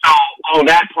 So on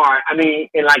that part, I mean,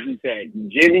 and like you said,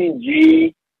 Jimmy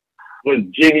G was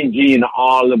Jimmy G in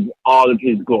all of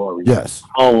his glory. Yes.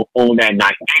 On that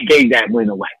night, they gave that win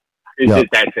away. It's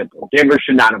just that simple. Denver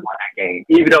should not have won that game,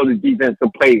 even though the defense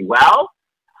played well.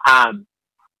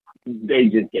 They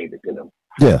just gave it to them.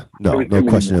 Yeah, no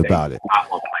question about it.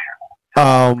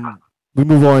 We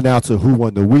move on now to who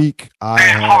won the week.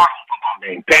 Horrible football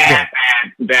game.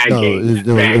 Bad game.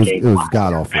 It was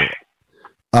god awful.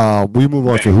 We move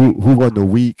on to who won the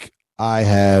week. I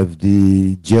have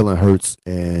the Jalen Hurts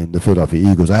and the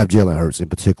Philadelphia Eagles. I have Jalen Hurts in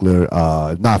particular.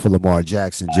 Not for Lamar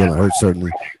Jackson. Jalen Hurts certainly.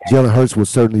 Jalen Hurts will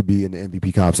certainly be in the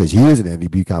MVP conversation. He is in the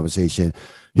MVP conversation.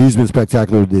 He's been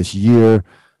spectacular this year.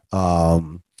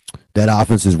 That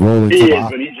offense is rolling. He is,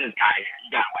 but he just got here.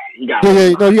 You got to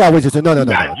wait. No, you got to wait your turn. No. You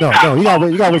got to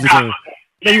wait your turn.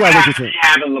 No, you got to wait your turn.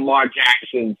 Having Lamar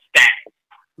Jackson stats.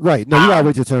 Right. No, you got to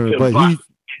wait your turn. But he's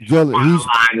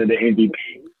line of the MVP.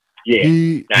 Yeah,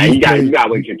 you got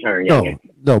to wait your turn.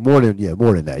 No, more than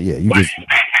that. Yeah,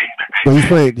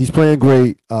 he's playing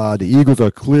great. The Eagles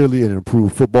are clearly an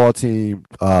improved football team.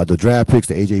 The draft picks,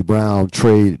 the AJ Brown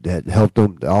trade that helped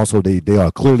them. Also, they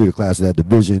are clearly the class of that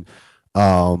division.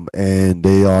 And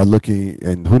they are looking,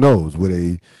 and who knows, with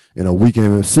a weak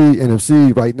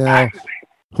NFC right now,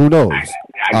 who knows?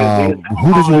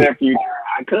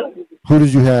 Who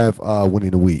did you have winning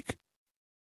the week?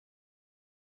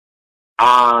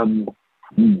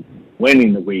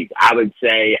 Winning the week, I would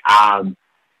say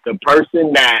the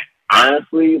person that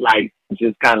honestly, like,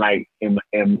 just kind of like in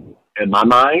my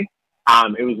mind,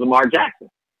 it was Lamar Jackson.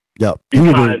 Yep. He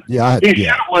should have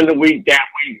won the week that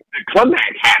week. The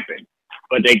comeback happened,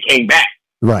 but they came back.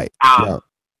 Right. So,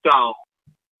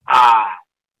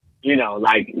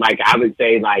 like I would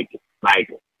say, like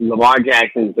Lamar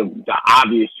Jackson is the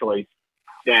obvious choice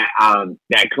that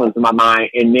comes to my mind,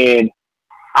 and then.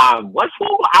 What's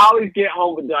wrong? I always get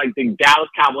home with the Dallas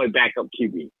Cowboy backup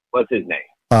QB. What's his name?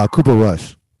 Cooper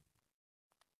Rush.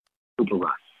 Cooper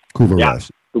Rush.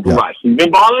 He's been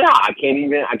balling out. I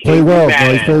can't play well.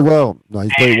 No, he's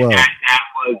played well.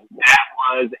 That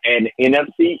was an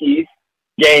NFC East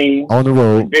game on the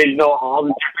road. Divisional, all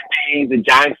the different things. The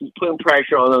Giants was putting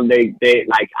pressure on them. They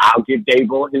I'll give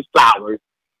Dable his flowers.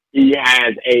 He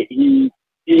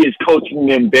is coaching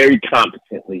them very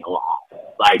competently on offense.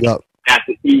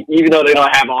 Even though they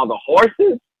don't have all the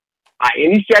horses, by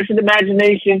any stretch of the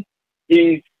imagination,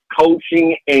 he's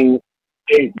coaching and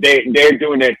they're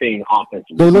doing their thing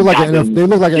offensively. They look like an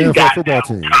NFL football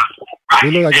team. Right?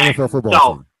 They look like an NFL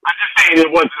football team. I'm just saying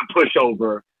it wasn't a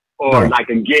pushover or like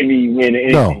a gimme win or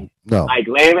anything. No. Like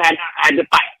Lamb had to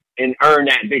fight and earn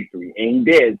that victory, and he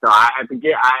did. So I have to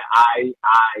get. I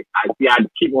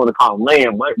keep wanting to call him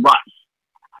Lamb, but Rush.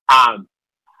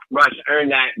 Rush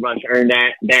earned that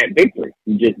victory.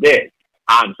 He just did.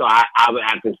 So I would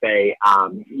have to say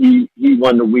he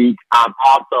won the week.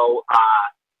 Also,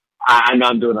 I know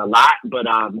I'm doing a lot, but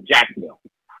Jacksonville.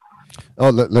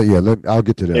 I'll get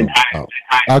to that.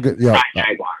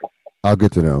 Jaguars. I'll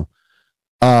get to them.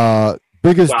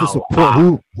 Biggest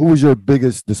disappointment. Who was your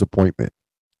biggest disappointment?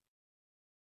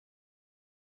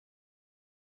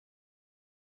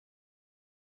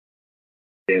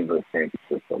 Denver San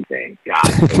Francisco game. God,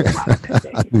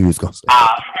 I knew you was gonna say.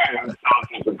 I'm so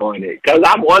disappointed because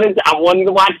I wanted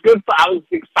to watch good. I was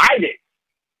excited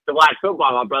to watch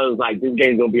football. My brother was like, "This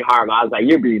game's gonna be hard." But I was like,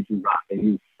 "You're being too rough," and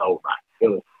he was so right. It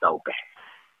was so bad.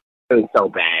 It was so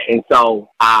bad. And so,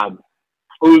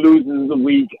 who loses the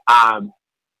week?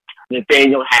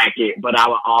 Nathaniel Hackett. But I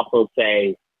would also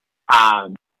say,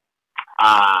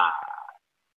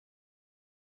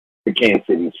 the Kansas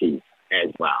City Chiefs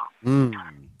as well.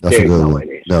 That's a good one.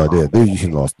 No, you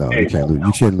shouldn't lost. No, you can't lose.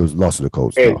 You shouldn't lose. Lost to the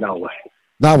Colts. There's no way.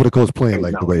 Not with the Colts playing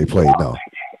like the way they played.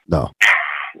 No.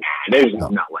 There's no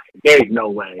way. There's no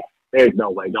way. There's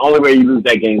no way. The only way you lose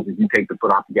that game is if you take the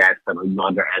foot off the gas pedal. You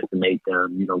underestimate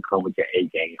them. You don't come with your A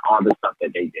game. All the stuff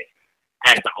that they did.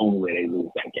 That's the only way they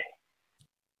lose that game.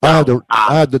 I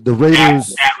had the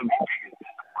Raiders. That would be the biggest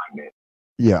disappointment.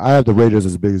 Yeah, I have the Raiders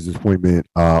as the biggest disappointment.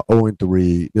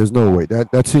 0-3. There's no way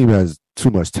that team has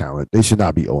too much talent. They should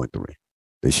not be 0-3.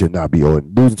 They should not be 0.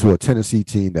 Losing to a Tennessee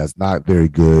team that's not very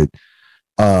good.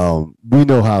 We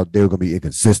know how they're going to be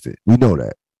inconsistent. We know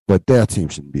that, but their team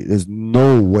shouldn't be. There's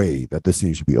no way that this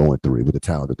team should be 0-3 with the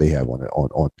talent that they have on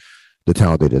the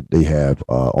talent that they have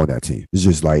on that team. It's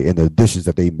just like in the additions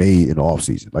that they made in the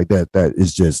offseason. Like that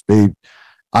is just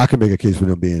I can make a case for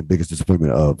them being the biggest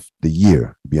disappointment of the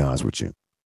year, to be honest with you.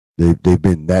 They've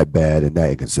been that bad and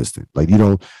that inconsistent. Like you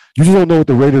just don't know what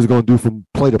the Raiders are going to do from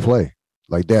play to play.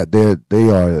 Like that, they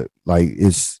are like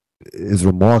it's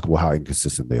remarkable how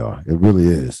inconsistent they are. It really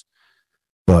is.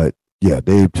 But yeah,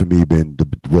 they've to me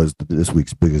was this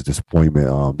week's biggest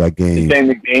disappointment. That game. Shane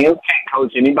McDaniels can't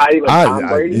coach anybody but Tom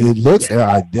Brady. It looks.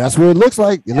 That's what it looks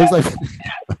like. It looks like.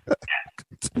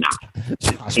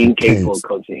 Incapable of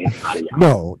coaching anybody else.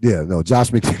 No.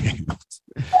 Josh McDaniels.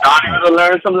 Thought he would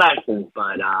learn some lessons,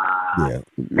 but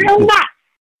really not.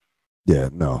 Yeah,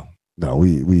 no.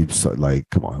 We like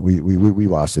come on. We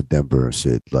watched the Denver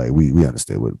shit. Like we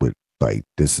understood what like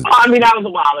this is. I mean, that was a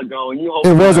while ago, and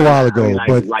it was a while ago,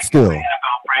 but still. The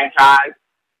NFL franchise,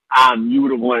 you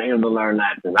would have wanted him to learn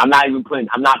lessons. I'm not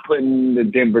putting the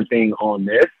Denver thing on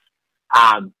this.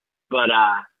 But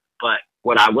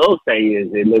what I will say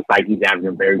is it looks like he's having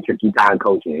a very tricky time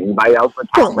coaching anybody else but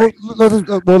Tom Brady.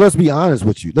 Well, let's be honest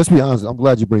with you. Let's be honest. I'm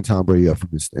glad you bring Tom Brady up from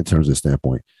this, in terms of the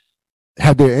standpoint.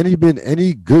 Have there been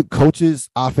any good coaches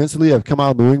offensively that have come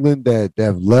out of New England that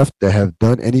have left that have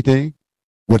done anything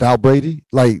without Brady?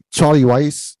 Like Charlie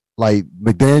Weiss, like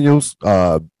McDaniels,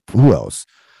 who else?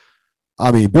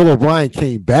 I mean, Bill O'Brien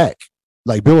came back.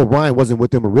 Like Bill O'Brien wasn't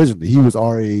with them originally. He was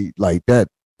already like that.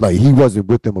 Like he wasn't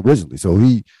with them originally. So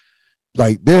he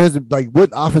like there hasn't like what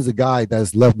offensive guy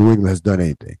that's left New England has done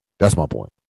anything? That's my point.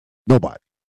 Nobody.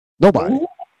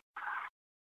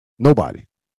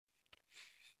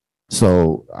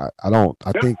 So I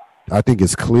think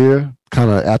it's clear kind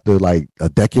of after like a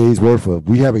decade's worth of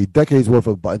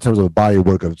in terms of a body of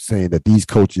work of saying that these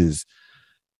coaches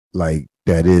like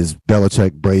that is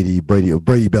Belichick, Brady,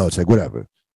 Belichick, whatever.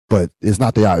 But it's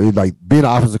not like being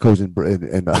an offensive coach in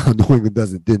New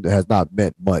England has not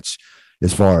meant much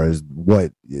as far as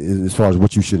what you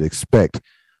should expect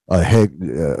your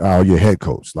head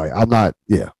coach. Like I'm not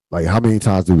like how many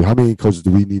coaches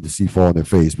do we need to see fall in their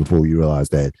face before we realize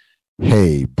that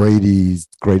hey, Brady's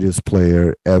greatest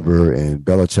player ever and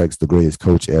Belichick's the greatest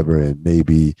coach ever, and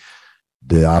maybe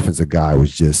the offensive guy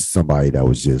was just somebody that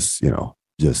was just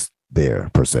just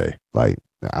there per se. Like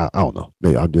I don't know.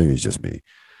 Maybe I'm doing it's just me.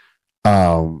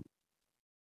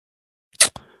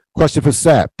 Question for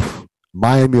Sap.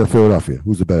 Miami or Philadelphia?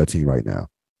 Who's the better team right now?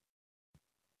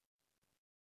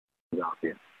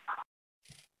 Philadelphia.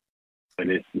 But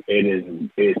it's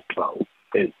close.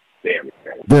 It's very,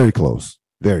 very close. Very close.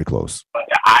 Very close. But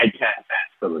the eye test says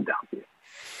Philadelphia.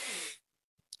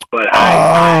 But the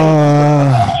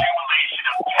accumulation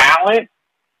of talent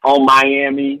on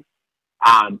Miami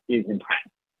is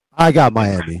impressive. I got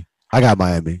Miami.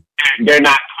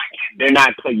 They're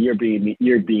not clicking. You're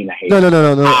being a hater. No.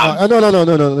 No.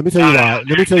 Let me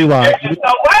tell you why. There's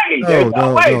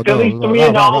no way. Philly's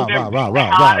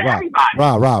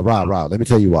 3-0. Let me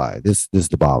tell you why. This is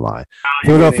the bottom line.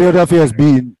 Philadelphia has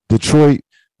beaten Detroit,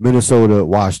 Minnesota,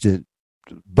 Washington.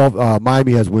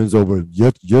 Miami has wins over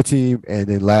your team, and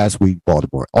then last week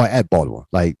Baltimore or at Baltimore.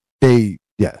 Like Miami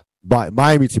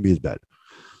to me is better.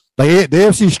 Like the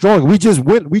NFC is strong. We just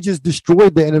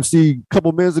destroyed the NFC a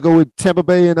couple minutes ago with Tampa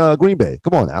Bay and Green Bay.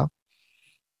 Come on now.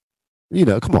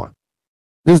 Come on.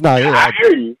 This is not. I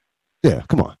hear you. Yeah,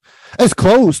 come on. It's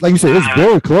close. Like you said, it's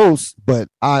very close. But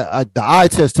the eye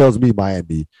test tells me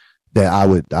Miami that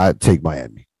I'd take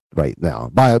Miami right now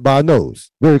by a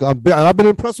nose. I've been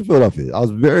impressed with Philadelphia. I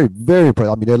was very, very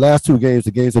impressed. I mean, their last two games,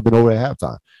 the games have been over at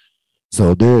halftime.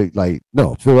 So they're like,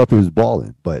 no, Philadelphia is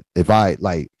balling. But if if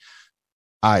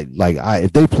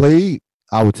they play,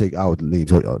 I would lean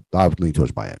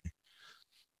towards Miami.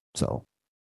 So,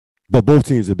 but both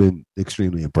teams have been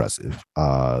extremely impressive,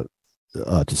 to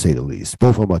say the least.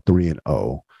 Both of them are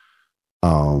 3-0.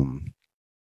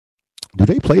 Do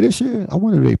they play this year? I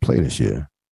wonder if they play this year.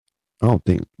 I don't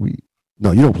think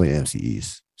no, you don't play NFC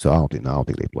East. So I don't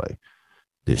think they play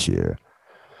this year.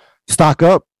 Stock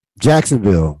up,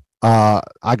 Jacksonville. I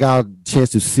got a chance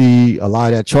to see a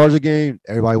lot of that Charger game.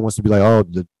 Everybody wants to be like, oh,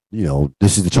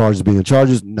 this is the Chargers being the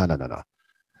Chargers. No.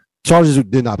 Chargers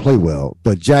did not play well,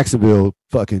 but Jacksonville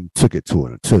fucking took it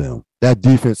to them. That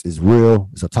defense is real.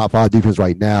 It's a top 5 defense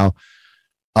right now.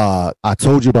 I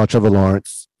told you about Trevor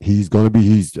Lawrence. He's going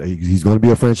to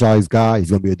be a franchise guy. He's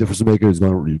going to be a difference maker. He's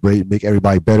going to make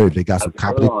everybody better if they got some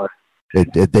competent.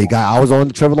 I was on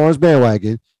the Trevor Lawrence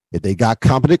bandwagon. If they got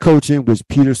competent coaching, which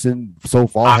Peterson so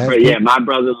far has. Yeah, my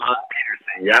brother loves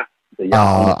Peterson. Yeah.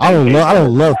 I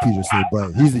don't love Peterson,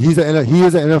 but he is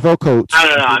an NFL coach.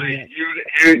 I mean,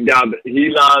 he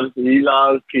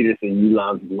loves Peterson. You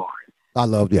love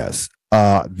Lawrence. Yes.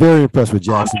 Very impressed with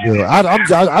Jacksonville. I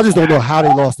just don't know how they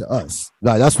lost to us.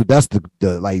 Like that's the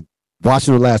like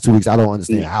watching the last 2 weeks. I don't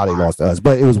understand how they lost to us,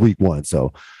 but it was week 1.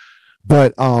 So,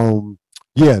 but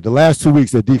yeah, the last 2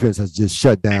 weeks, their defense has just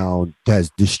shut down,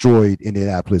 has destroyed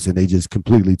Indianapolis, and they just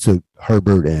completely took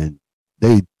Herbert and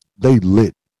they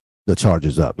lit the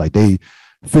Chargers up. Like they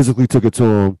physically took it to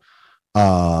them,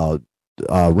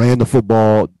 ran the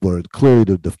football, were clearly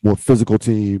the more physical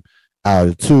team out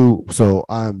of the two. So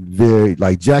I'm very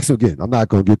like Jackson again. I'm not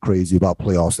going to get crazy about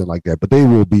playoffs and like that, but they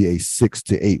will be a 6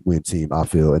 to 8 win team, I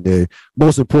feel. And they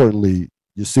most importantly,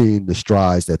 you're seeing the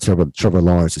strides that Trevor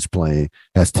Lawrence is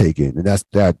has taken. And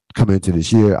that coming into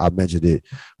this year, I mentioned it.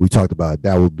 We talked about it,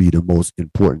 that would be the most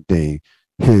important thing,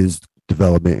 his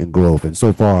development and growth. And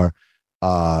so far,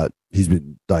 he's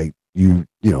been like, you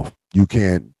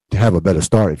can't have a better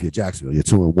start if you're Jacksonville. You're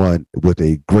 2-1 with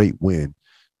a great win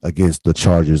against the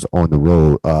Chargers on the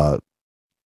road.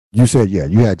 You said, yeah,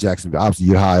 you had Jacksonville. Obviously,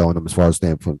 you're high on them as far as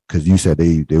standpoint because you said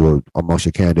they were amongst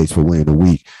your candidates for winning the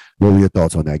week. What were your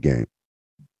thoughts on that game?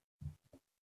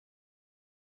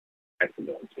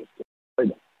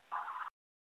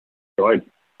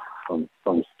 From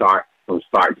start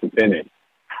to finish.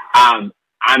 I'm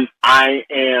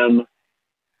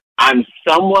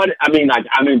somewhat. I mean, like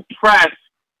I'm impressed.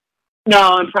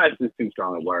 No, impressed is too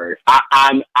strong a word.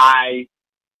 I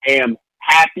am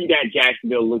happy that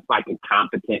Jacksonville looks like a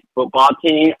competent football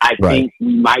team. I think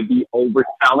we might be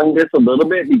overselling this a little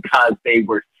bit because they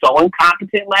were so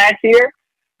incompetent last year.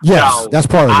 Yes, so that's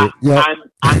part of it. Yeah,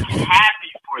 I'm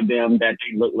happy for them that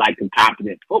they look like a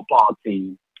competent football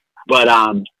team, but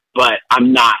I'm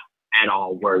not at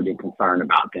all worried and concerned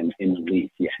about them in the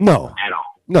least yet. No, at all.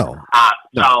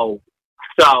 No.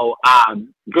 So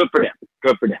good for them.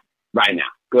 Good for them right now.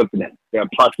 Good for them. They're a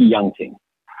plucky young team.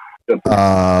 Good for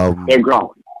them. They're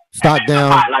growing. Stock down.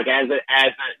 Like as a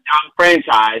young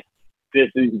franchise, these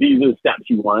are the steps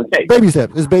you want to take. Baby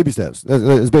steps. It's baby steps.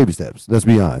 It's baby steps. Let's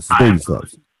be honest. It's baby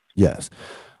steps. Yes.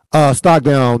 Stock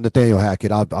down Nathaniel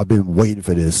Hackett. I've been waiting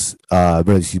for this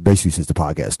basically since the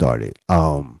podcast started.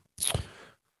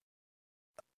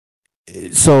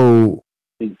 So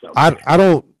I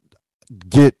don't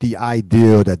get the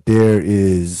idea that there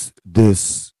is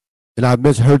this, and I've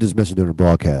heard this mentioned during the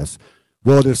broadcast.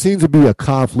 Well, there seems to be a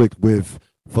conflict with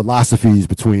philosophies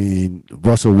between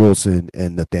Russell Wilson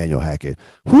and Nathaniel Hackett.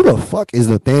 Who the fuck is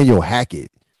Nathaniel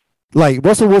Hackett? Like,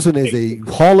 Russell Wilson is a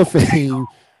Hall of Fame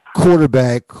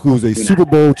quarterback who's a Super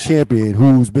Bowl champion,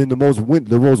 who's been the most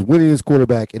winningest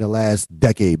quarterback in the last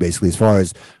decade, basically, as far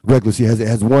as regular season.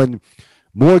 Has won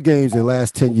more games in the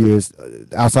last 10 years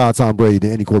outside of Tom Brady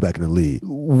than any quarterback in the league.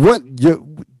 What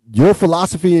your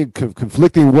philosophy and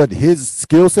conflicting what his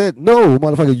skill set? No,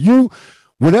 motherfucker.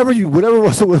 Whenever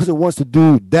Russell Wilson wants to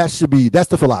do, that's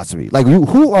the philosophy. Like,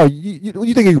 who are you?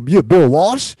 You think you're Bill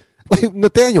Walsh? Like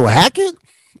Nathaniel Hackett?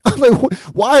 Like,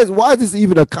 why is this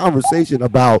even a conversation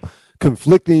about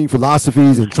conflicting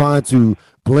philosophies and trying to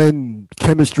blend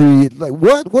chemistry? Like,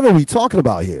 what are we talking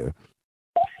about here?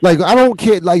 Like, I don't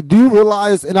care. Like, do you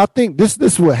realize? And I think this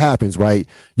is what happens, right?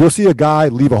 You'll see a guy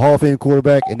leave a Hall of Fame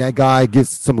quarterback, and that guy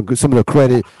gets some of the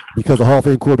credit because the Hall of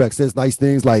Fame quarterback says nice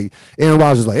things. Like Aaron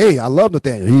Rodgers is like, "Hey, I love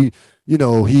Nathaniel.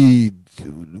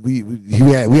 We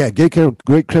had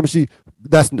great chemistry."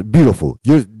 That's beautiful.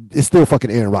 it's still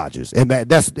fucking Aaron Rodgers, and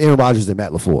that's Aaron Rodgers and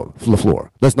Matt LaFleur.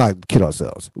 Let's not kid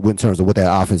ourselves in terms of what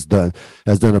that offense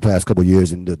has done the past couple of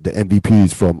years, and the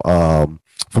MVPs from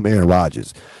Aaron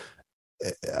Rodgers.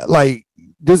 Like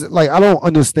this, like I don't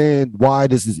understand why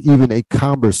this is even a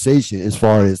conversation as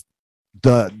far as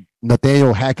the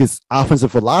Nathaniel Hackett's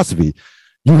offensive philosophy.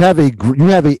 You have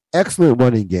a excellent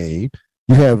running game.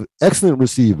 You have excellent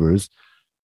receivers.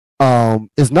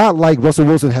 It's not like Russell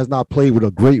Wilson has not played with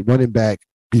a great running back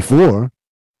before.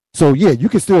 So yeah, you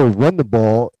can still run the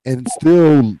ball and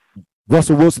still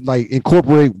Russell Wilson like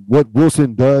incorporate what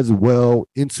Wilson does well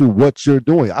into what you're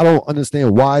doing. I don't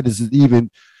understand why this is even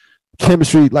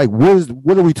chemistry. Like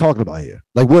what are we talking about here?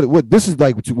 Like what this is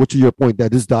like what to your point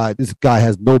that this guy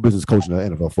has no business coaching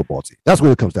an NFL football team. That's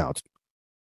what it comes down to.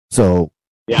 So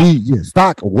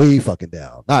stock way fucking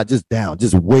down. Not just down,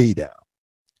 just way down.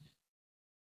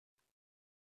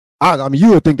 I mean, you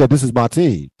would think that this is my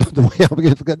team. The way I'm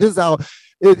getting, this is how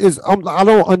it is. I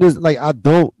don't understand. Like, I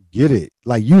don't get it.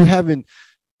 Like, you haven't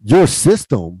your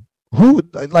system. Who,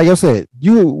 like I said,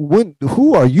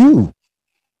 who are you?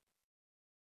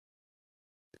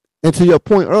 And to your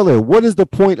point earlier, what is the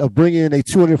point of bringing in a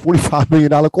 $245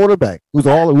 million quarterback who's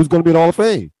going to be in the Hall of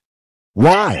Fame?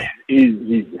 Why? He's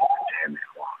really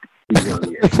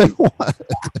is. This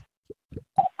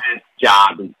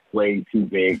job is way too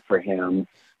big for him.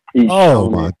 Oh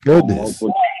my goodness!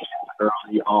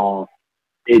 Early on,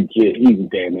 he's a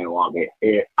dead man walking.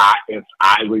 If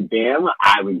I were them,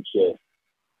 I would just.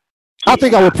 I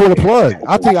think I would pull the plug.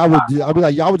 I think I would. I'd be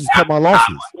like, y'all would just cut my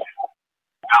losses.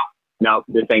 No,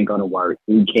 this ain't gonna work.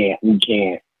 We can't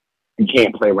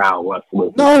play around with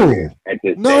Russell. Not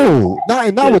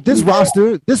with this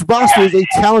roster. This roster is a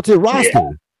talented roster.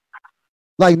 Yeah.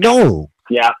 Like, no.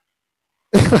 Yeah.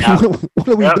 What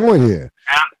are we doing here?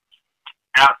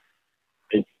 Yeah.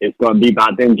 It's going to be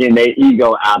about them getting their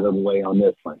ego out of the way on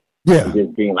this one. Yeah.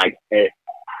 Just being like, I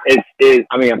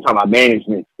mean, I'm talking about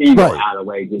management's ego out of the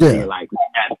way. Just being like, we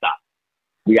got to stop.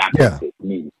 We got to fix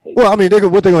this. Well, I mean, they're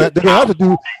going to have to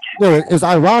do, it's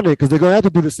ironic because they're going to have to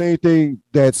do the same thing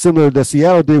that's similar that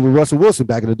Seattle did with Russell Wilson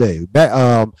back in the day.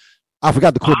 I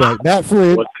forgot the quarterback. Matt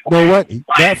Flynn. You know what?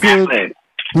 Matt Flynn.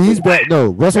 He's better. No,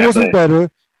 Russell Wilson's better.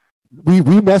 We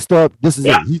messed up. This is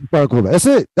it. He's the starting quarterback.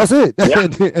 That's it.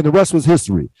 And the rest was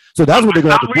history. So that's what they're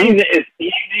going to have to do. It's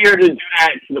easier to do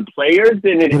that to the players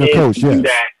than it is to do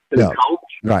that to the coach.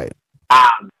 Right.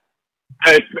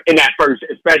 In that first,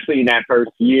 especially in that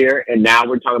first year, and now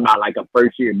we're talking about like a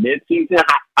first year midseason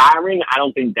hiring.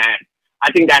 I think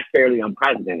that's fairly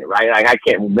unprecedented, right? Like I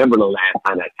can't remember the last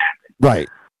time that's happened.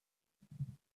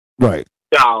 Right.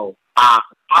 So,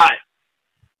 but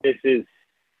this is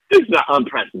an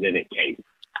unprecedented case.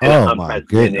 Oh my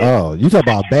goodness! Oh, you talk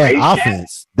about bad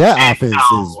offense. That offense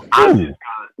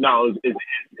is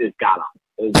it's got off.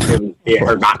 It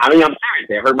hurt my. I mean, I'm serious.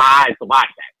 It hurt my eyes to watch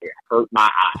that. It hurt my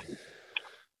eyes.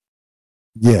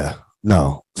 Yeah.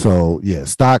 No. So yeah,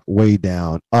 stock way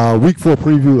down. Week 4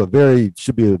 preview.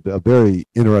 Should be a very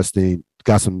interesting.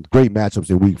 Got some great matchups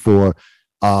in week 4.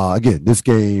 Again, this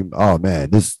game. Oh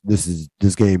man, this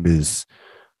game is.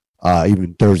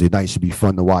 Even Thursday night should be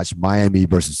fun to watch. Miami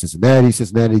versus Cincinnati.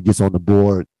 Cincinnati gets on the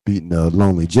board, beating the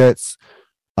lonely Jets.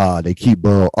 They keep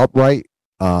Burrow upright.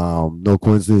 No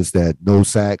coincidence that no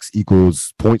sacks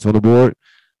equals points on the board.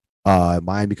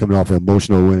 Miami coming off an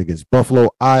emotional win against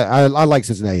Buffalo. I like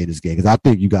Cincinnati in this game because I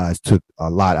think you guys took a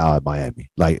lot out of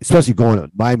Miami. Like especially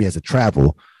Miami has a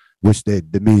travel, which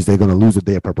that means they're going to lose a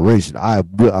day of preparation. I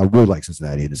really like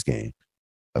Cincinnati in this game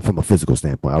from a physical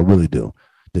standpoint. I really do.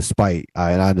 Despite,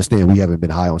 and I understand we haven't been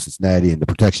high on Cincinnati and the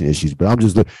protection issues, but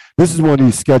this is one of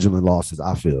these scheduling losses,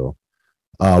 I feel.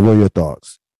 What are your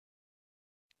thoughts?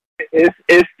 It's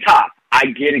tough. I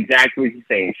get exactly what you're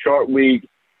saying. Short week.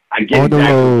 I get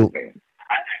exactly what you're saying.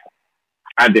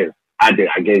 I do. I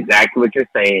get exactly what you're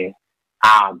saying.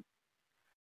 I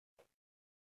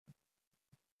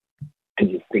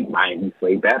just think Miami's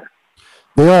way better.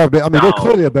 They are. I mean, they're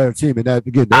clearly a better team, and that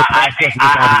again, I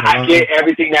get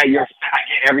everything that you're. I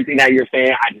get everything that you're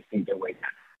saying. I just think they're way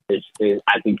better.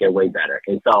 I think they're way better,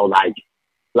 and so like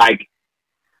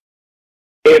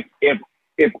if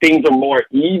things are more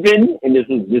even, and this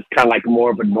is just kind of like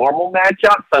more of a normal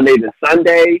matchup, Sunday to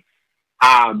Sunday,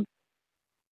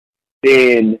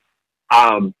 then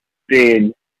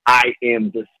I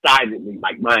am decidedly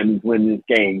like Miami's winning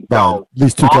this game. So at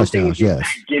least 2 touchdowns. Yes.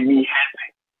 Give me.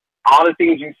 All the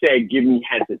things you said give me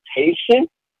hesitation,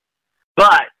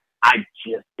 but I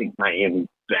just think Miami's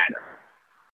better.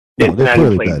 No, they're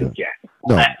clearly better.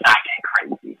 No. Let's not get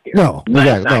crazy here. No.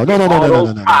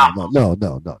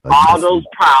 All those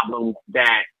problems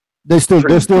that they're still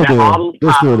there. They're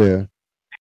still there.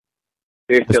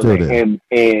 They're still there.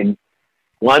 And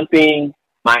one thing,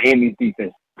 Miami's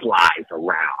defense flies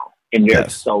around, and they're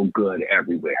so good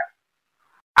everywhere.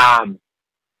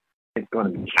 It's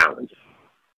going to be challenging.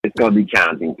 It's going to be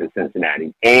challenging for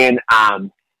Cincinnati, and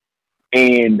our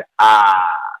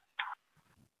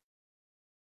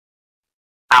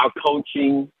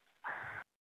coaching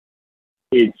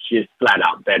is just flat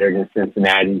out better than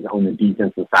Cincinnati's on the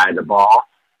defensive side of the ball.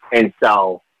 And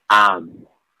so,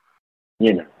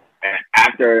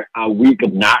 after a week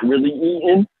of not really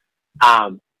eating,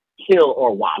 Hill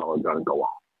or Waddle are going to go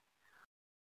off.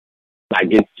 Like,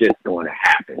 it's just going to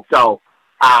happen. So,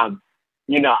 I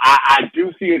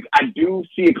do see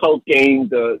a close game.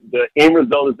 The end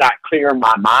result is not clear in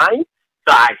my mind.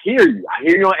 So I hear you. I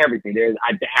hear you on everything.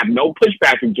 I have no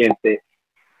pushback against it.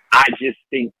 I just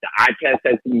think the eye test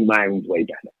says to me Miami's way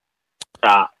better.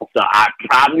 So I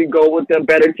probably go with the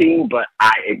better team, but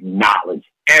I acknowledge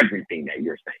everything that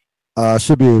you're saying.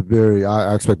 Should be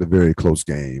I expect a very close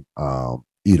game.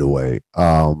 Either way.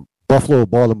 Buffalo,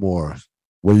 Baltimore.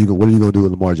 What are you going to do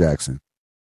with Lamar Jackson?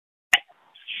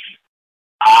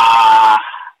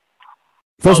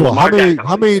 First of all, how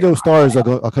many of those stars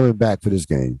are coming back for this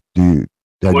game? We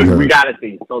got to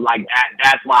see. So, like,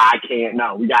 that's why I can't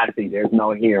know. We got to see. There's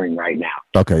no hearing right now.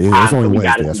 Okay, it's only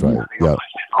Wednesday. That's right. Yeah.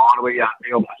 All the way up.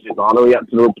 They'll push this all the way up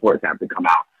to the reports have to come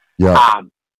out. Yeah.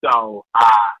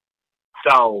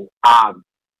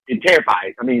 It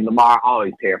terrifies. I mean, Lamar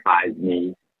always terrifies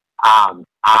me.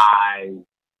 I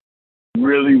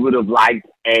really would have liked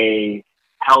a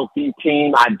healthy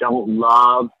team. I don't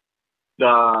love the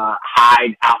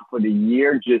hide out for the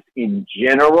year, just in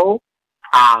general.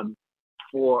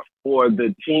 For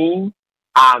the team,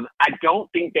 I don't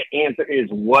think the answer is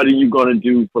what are you going to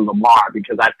do for Lamar,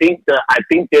 because I think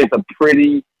there's a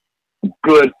pretty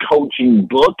good coaching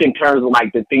book in terms of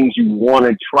like the things you want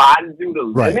to try to do to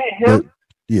limit him.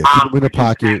 Put him in the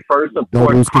pocket. First of don't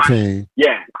course, lose contain.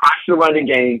 Crush the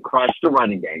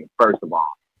running game. First of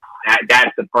all,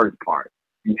 that's the first part.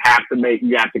 You have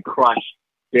to crush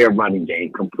their running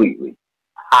game completely,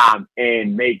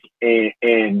 and make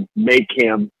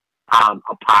him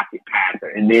a pocket passer,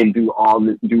 and then do all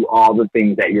the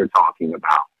things that you're talking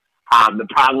about. The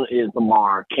problem is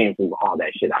Lamar cancels all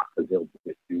that shit out because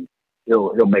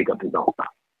he'll make up his own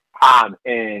stuff,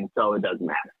 and so it doesn't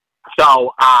matter.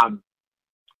 So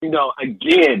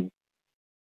again,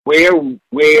 where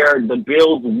the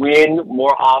Bills win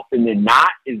more often than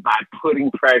not is by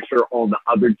putting pressure on the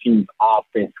other team's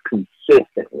offense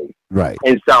consistently. Right.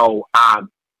 And so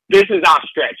this is our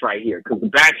stretch right here, because the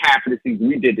back half of the season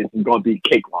we did this is going to be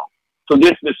cakewalk. So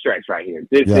this is the stretch right here.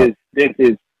 This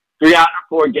is 3 out of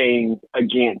 4 games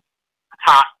against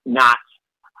top-notch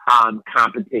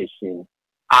competition.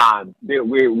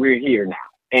 We're here now,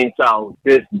 and so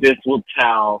this will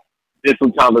tell the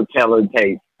tale of the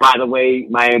tape. By the way,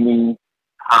 Miami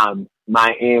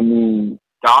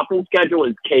Dolphins schedule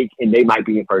is cake, and they might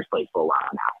be in first place for a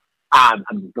while now. I'm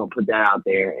just gonna put that out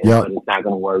there, but it's not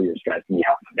gonna worry or stress me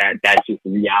out. That's just the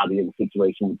reality of the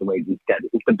situation with the way these schedule.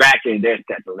 It's the back end of their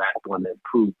schedule that's going to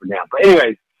improve for them. But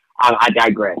anyways, I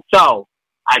digress. So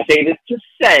I say this to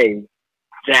say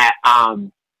that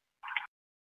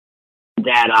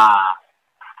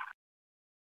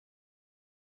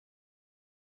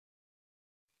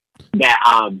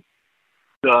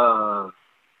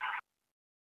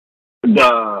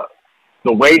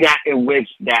the way that in which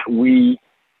that we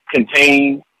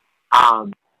contain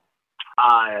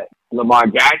Lamar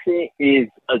Jackson is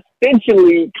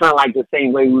essentially kind of like the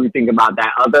same way we were thinking about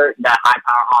that high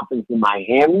power offense in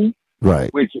Miami, right?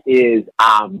 Which is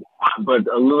but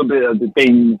a little bit of the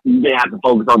thing you didn't have to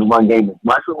focus on the run game as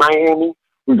much with Miami.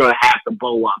 We're going to have to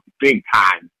blow up big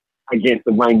time against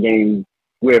the run game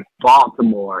with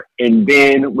Baltimore, and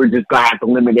then we're just going to have to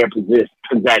limit their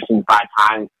possessions by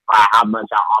how much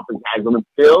our offense has on the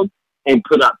field and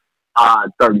put up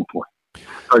 30 points,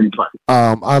 30 plus.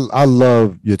 I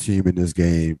love your team in this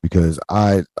game because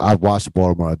I watched the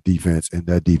Baltimore defense, and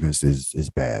that defense is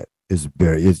bad.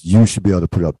 You should be able to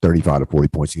put up 35 to 40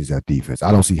 points against that defense.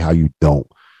 I don't see how you don't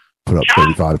put up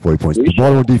 35 to 40 points. The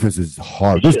Baltimore defense is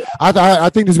hard. I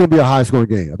think this is going to be a high-scoring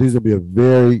game. I think it's going to be a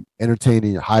very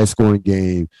entertaining, high-scoring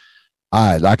game.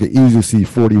 I could easily see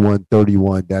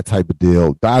 41-31, that type of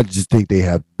deal. But I just think they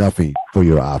have nothing for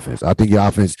your offense. I think your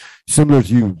offense, similar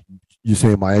to you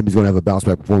saying Miami's going to have a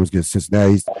bounce-back performance against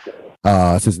Cincinnati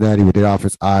with their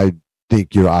offense. I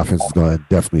think your offense is going to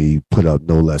definitely put up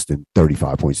no less than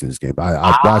 35 points in this game.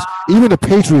 I watched, even the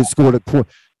Patriots scored a point.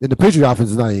 and the Patriot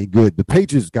offense is not any good. The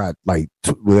Patriots got like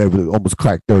whatever, almost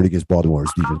cracked 30 against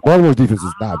Baltimore's defense. Baltimore's defense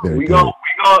is not very good.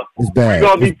 It's bad. We're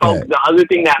gonna be focused. The other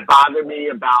thing that bothered me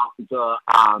about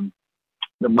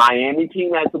the Miami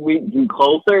team as the week grew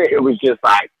closer, it was just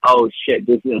like, oh shit,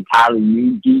 this is an entirely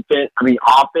new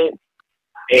offense,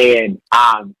 and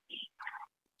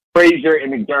Frazier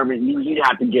and McDermott usually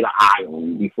have to get an eye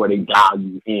on you before they dial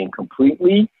you in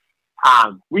completely.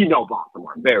 We know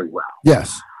Baltimore very well.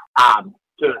 Yes.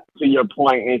 To your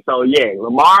point, and so yeah,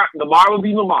 Lamar will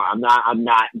be Lamar. I'm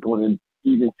not going to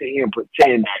even sit here and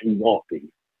pretend that he won't be.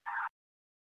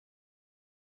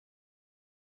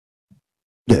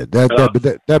 Yeah,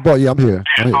 that ball. Yeah, I'm here.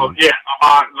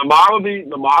 Lamar will be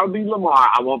Lamar.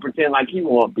 I won't pretend like he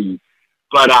won't be,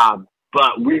 but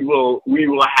we will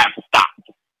have to stop.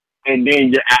 And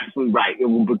then you're absolutely right. It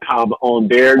will become on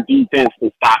their defense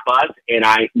to stop us. And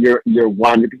you're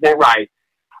 100% right.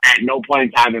 At no point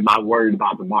in time am I worried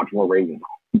about the Baltimore Ravens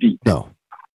defense.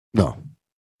 No,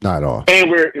 not at all. And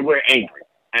we're angry.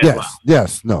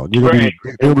 Yes, no. We're really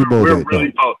focused.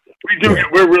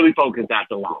 We're really focused at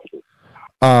the losses.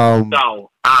 So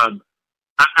I'm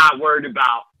not worried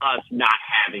about us not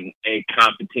having a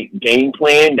competent game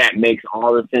plan that makes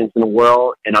all the sense in the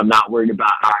world, and I'm not worried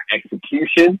about our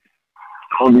execution.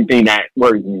 The only thing that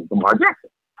worries me is Lamar Jackson.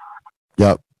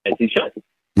 Yep. As he should.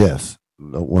 Yes,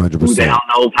 100%. Who the hell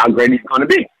knows how great he's going to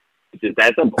be? It's just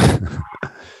that simple.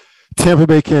 Tampa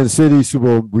Bay, Kansas City,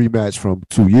 Super Bowl rematch from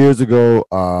 2 years ago.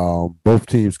 Both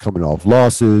teams coming off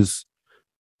losses.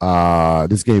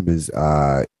 This game is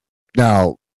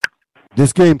now.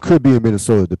 This game could be in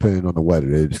Minnesota, depending on the weather.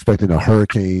 They're expecting a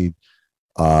hurricane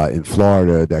in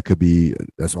Florida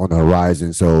that's on the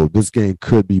horizon. So this game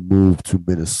could be moved to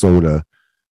Minnesota,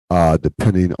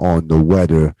 depending on the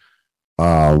weather.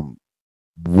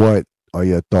 What are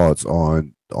your thoughts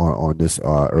on this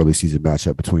early season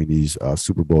matchup between these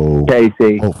Super Bowl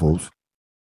hopefuls?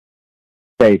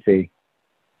 Casey,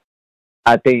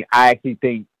 I actually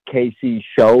think KC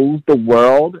shows the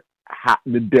world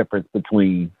the difference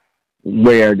between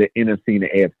where the NFC and the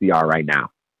AFC are right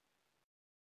now.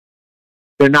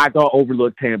 They're not going to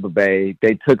overlook Tampa Bay.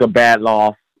 They took a bad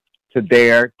loss to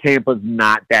there. Tampa's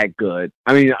not that good.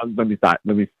 I mean, the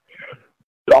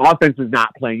offense is not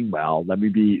playing well. Let me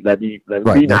be nice.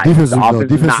 The defense is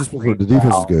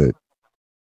good.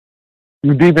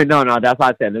 The defense, no, that's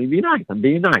what I said. Let me be nice. I'm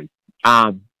being nice.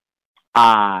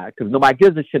 Because nobody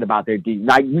gives a shit about their defense.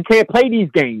 Like, you can't play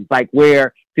these games now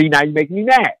you're making me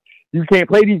mad. You can't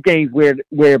play these games where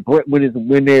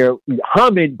when they're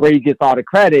humming, Brady gets all the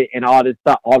credit and all this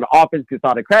stuff, all the offense gets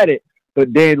all the credit.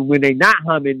 But then when they're not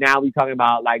humming, now we talking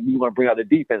about like we want to bring up the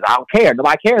defense. I don't care.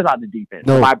 Nobody cares about the defense.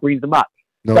 No. Nobody brings them up.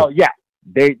 No. So yeah,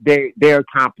 they're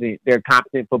competent. They're a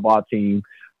competent football team.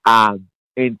 But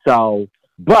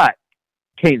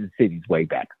Kansas City's way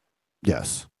better.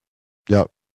 Yes. Yep.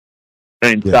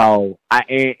 And so like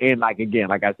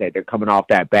I said, they're coming off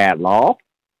that bad loss.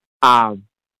 Kansas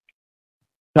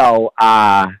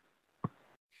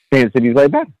City's way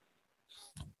better.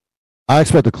 I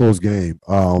expect a close game.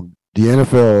 The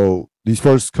NFL, these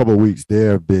first couple of weeks,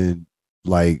 there have been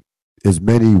like as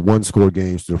many one-score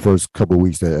games to the first couple of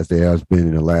weeks as there has been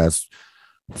in the last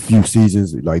few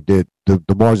seasons. Like the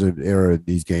margin of error in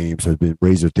these games has been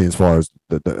razor thin as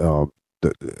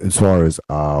far as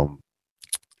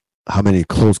how many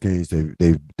close games there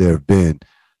have been.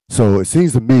 So it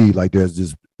seems to me like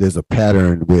there's a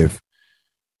pattern with.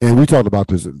 And we talked about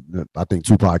this, I think,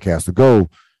 2 podcasts ago,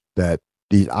 that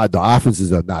the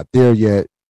offenses are not there yet.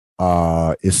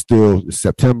 It's still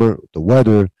September, the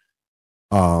weather,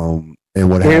 and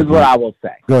what. Here's what I will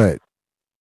say. Go ahead.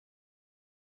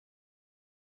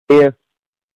 If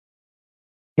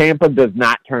Tampa does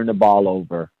not turn the ball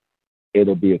over,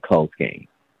 it'll be a close game.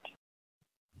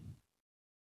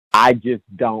 I just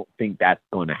don't think that's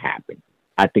going to happen.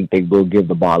 I think they will give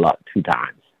the ball up 2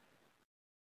 times.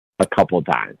 A couple of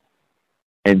times.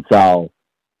 And but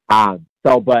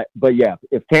yeah,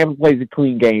 if Tampa plays a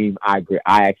clean game, I agree.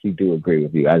 I actually do agree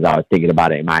with you as I was thinking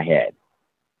about it in my head.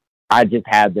 I just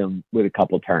had them with a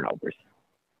couple of turnovers.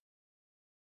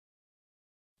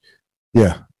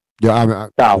 Yeah. Yeah.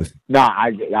 I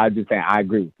just saying I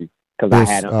agree with you because I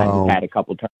just had a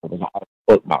couple of turnovers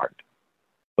bookmarked.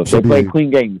 So if they play a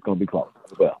clean game, it's going to be close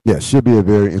as well. Yeah, it should be a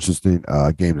very interesting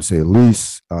game to say the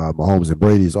least. Mahomes and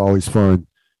Brady is always fun.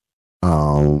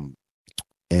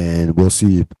 And we'll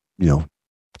see if,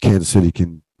 Kansas City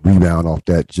can rebound off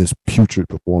that just putrid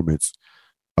performance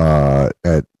at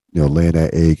laying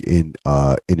that egg in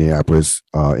Indianapolis.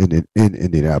 In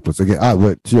Indianapolis again.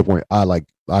 To your point,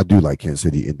 I do like Kansas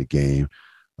City in the game.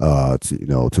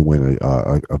 to win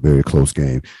a very close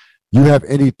game. You have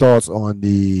any thoughts on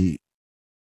the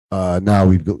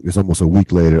it's almost a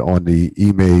week later on the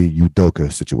Ime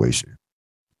Udoka situation?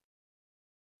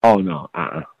 Oh no.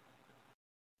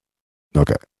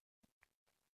 Okay.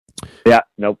 Yeah.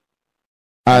 Nope.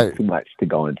 Too much to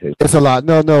go into. It's a lot.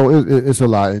 No, it's a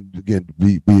lot. And again,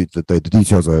 the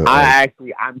details are.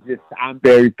 I'm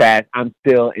very fast. I'm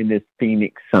still in this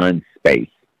Phoenix Suns space.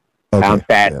 Okay. I'm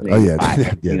fascinated.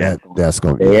 That's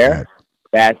going to be there.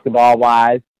 Basketball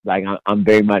wise, like I'm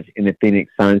very much in the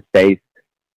Phoenix Suns space.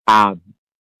 The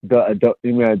Ime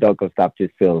Udoka stuff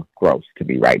just feels gross to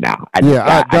me right now. I'm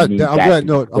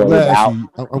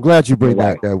glad you bring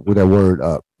that word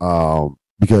up.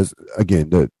 Because again,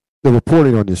 the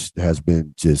reporting on this has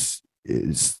been it's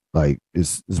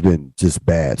been just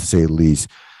bad to say the least.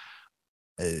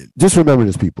 Just remember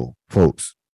this, people,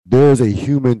 folks. There is a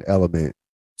human element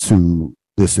to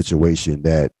this situation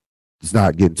that is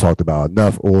not getting talked about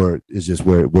enough, or is just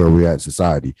where we're at in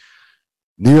society.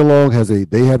 Nia Long have a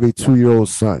 2-year-old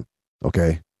son,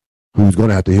 okay, who's going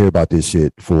to have to hear about this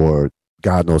shit for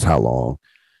God knows how long.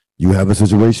 You have a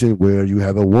situation where you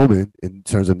have a woman, in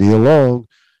terms of Nia Long,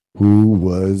 who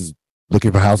was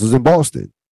looking for houses in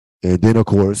Boston. And then, of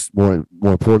course, more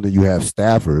importantly, you have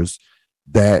staffers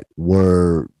that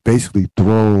were basically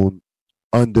thrown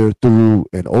under, through,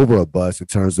 and over a bus in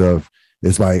terms of,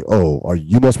 it's like, or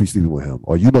you must be sleeping with him,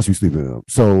 or you must be sleeping with him.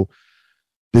 So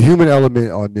the human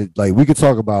element on it, like, we could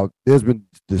talk about, there's been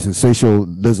the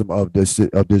sensationalism of this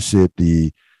shit,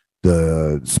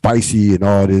 the spicy and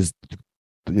all this,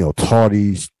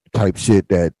 tardy type shit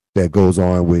that goes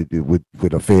on with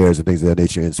affairs and things of that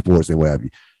nature in sports and what have you.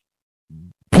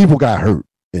 People got hurt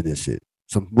in this shit.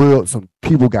 Some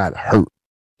people got hurt.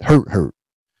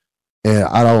 And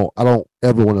I don't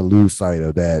ever want to lose sight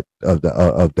of that, of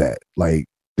that. Like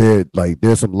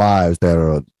there's some lives that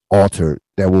are altered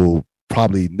that will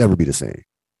probably never be the same.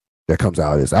 That comes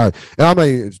out of this. I'm not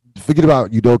even, forget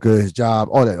about Udoka, his job,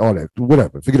 all that,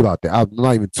 whatever. Forget about that. I'm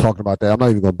not even talking about that. I'm not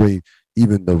even going to bring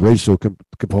even the racial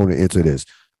component into this.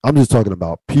 I'm just talking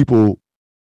about people,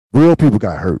 real people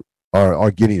got hurt,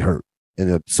 are getting hurt.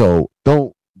 And so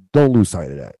don't lose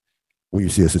sight of that when you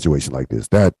see a situation like this.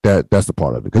 That's the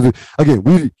part of it. Because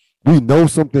again, we know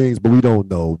some things, but we don't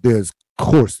know. There's, of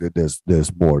course,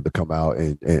 there's more to come out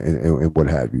and what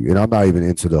have you. And I'm not even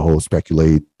into the whole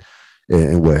speculate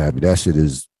and what have you. That shit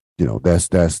is, that's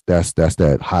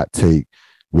that hot take,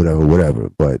 whatever.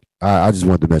 But I just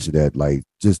wanted to mention that, like,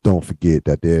 just don't forget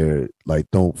that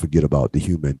don't forget about the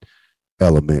human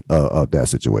element of that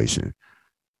situation.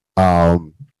 That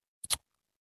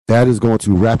is going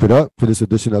to wrap it up for this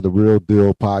edition of the Real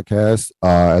Deal Podcast.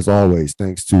 As always,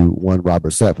 thanks to one Robert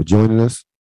Sapp for joining us.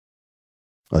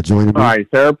 Joining me. All right,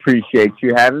 sir. Appreciate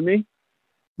you having me.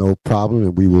 No problem,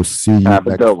 and we will see you. Have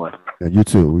a good one. And you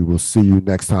too. We will see you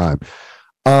next time.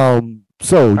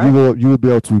 So right. you will be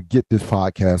able to get this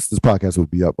podcast. This podcast will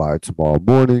be up by tomorrow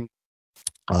morning.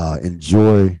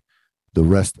 Enjoy the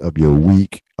rest of your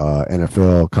week,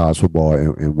 NFL, college football,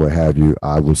 and what have you.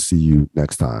 I will see you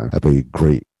next time. Have a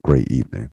great evening.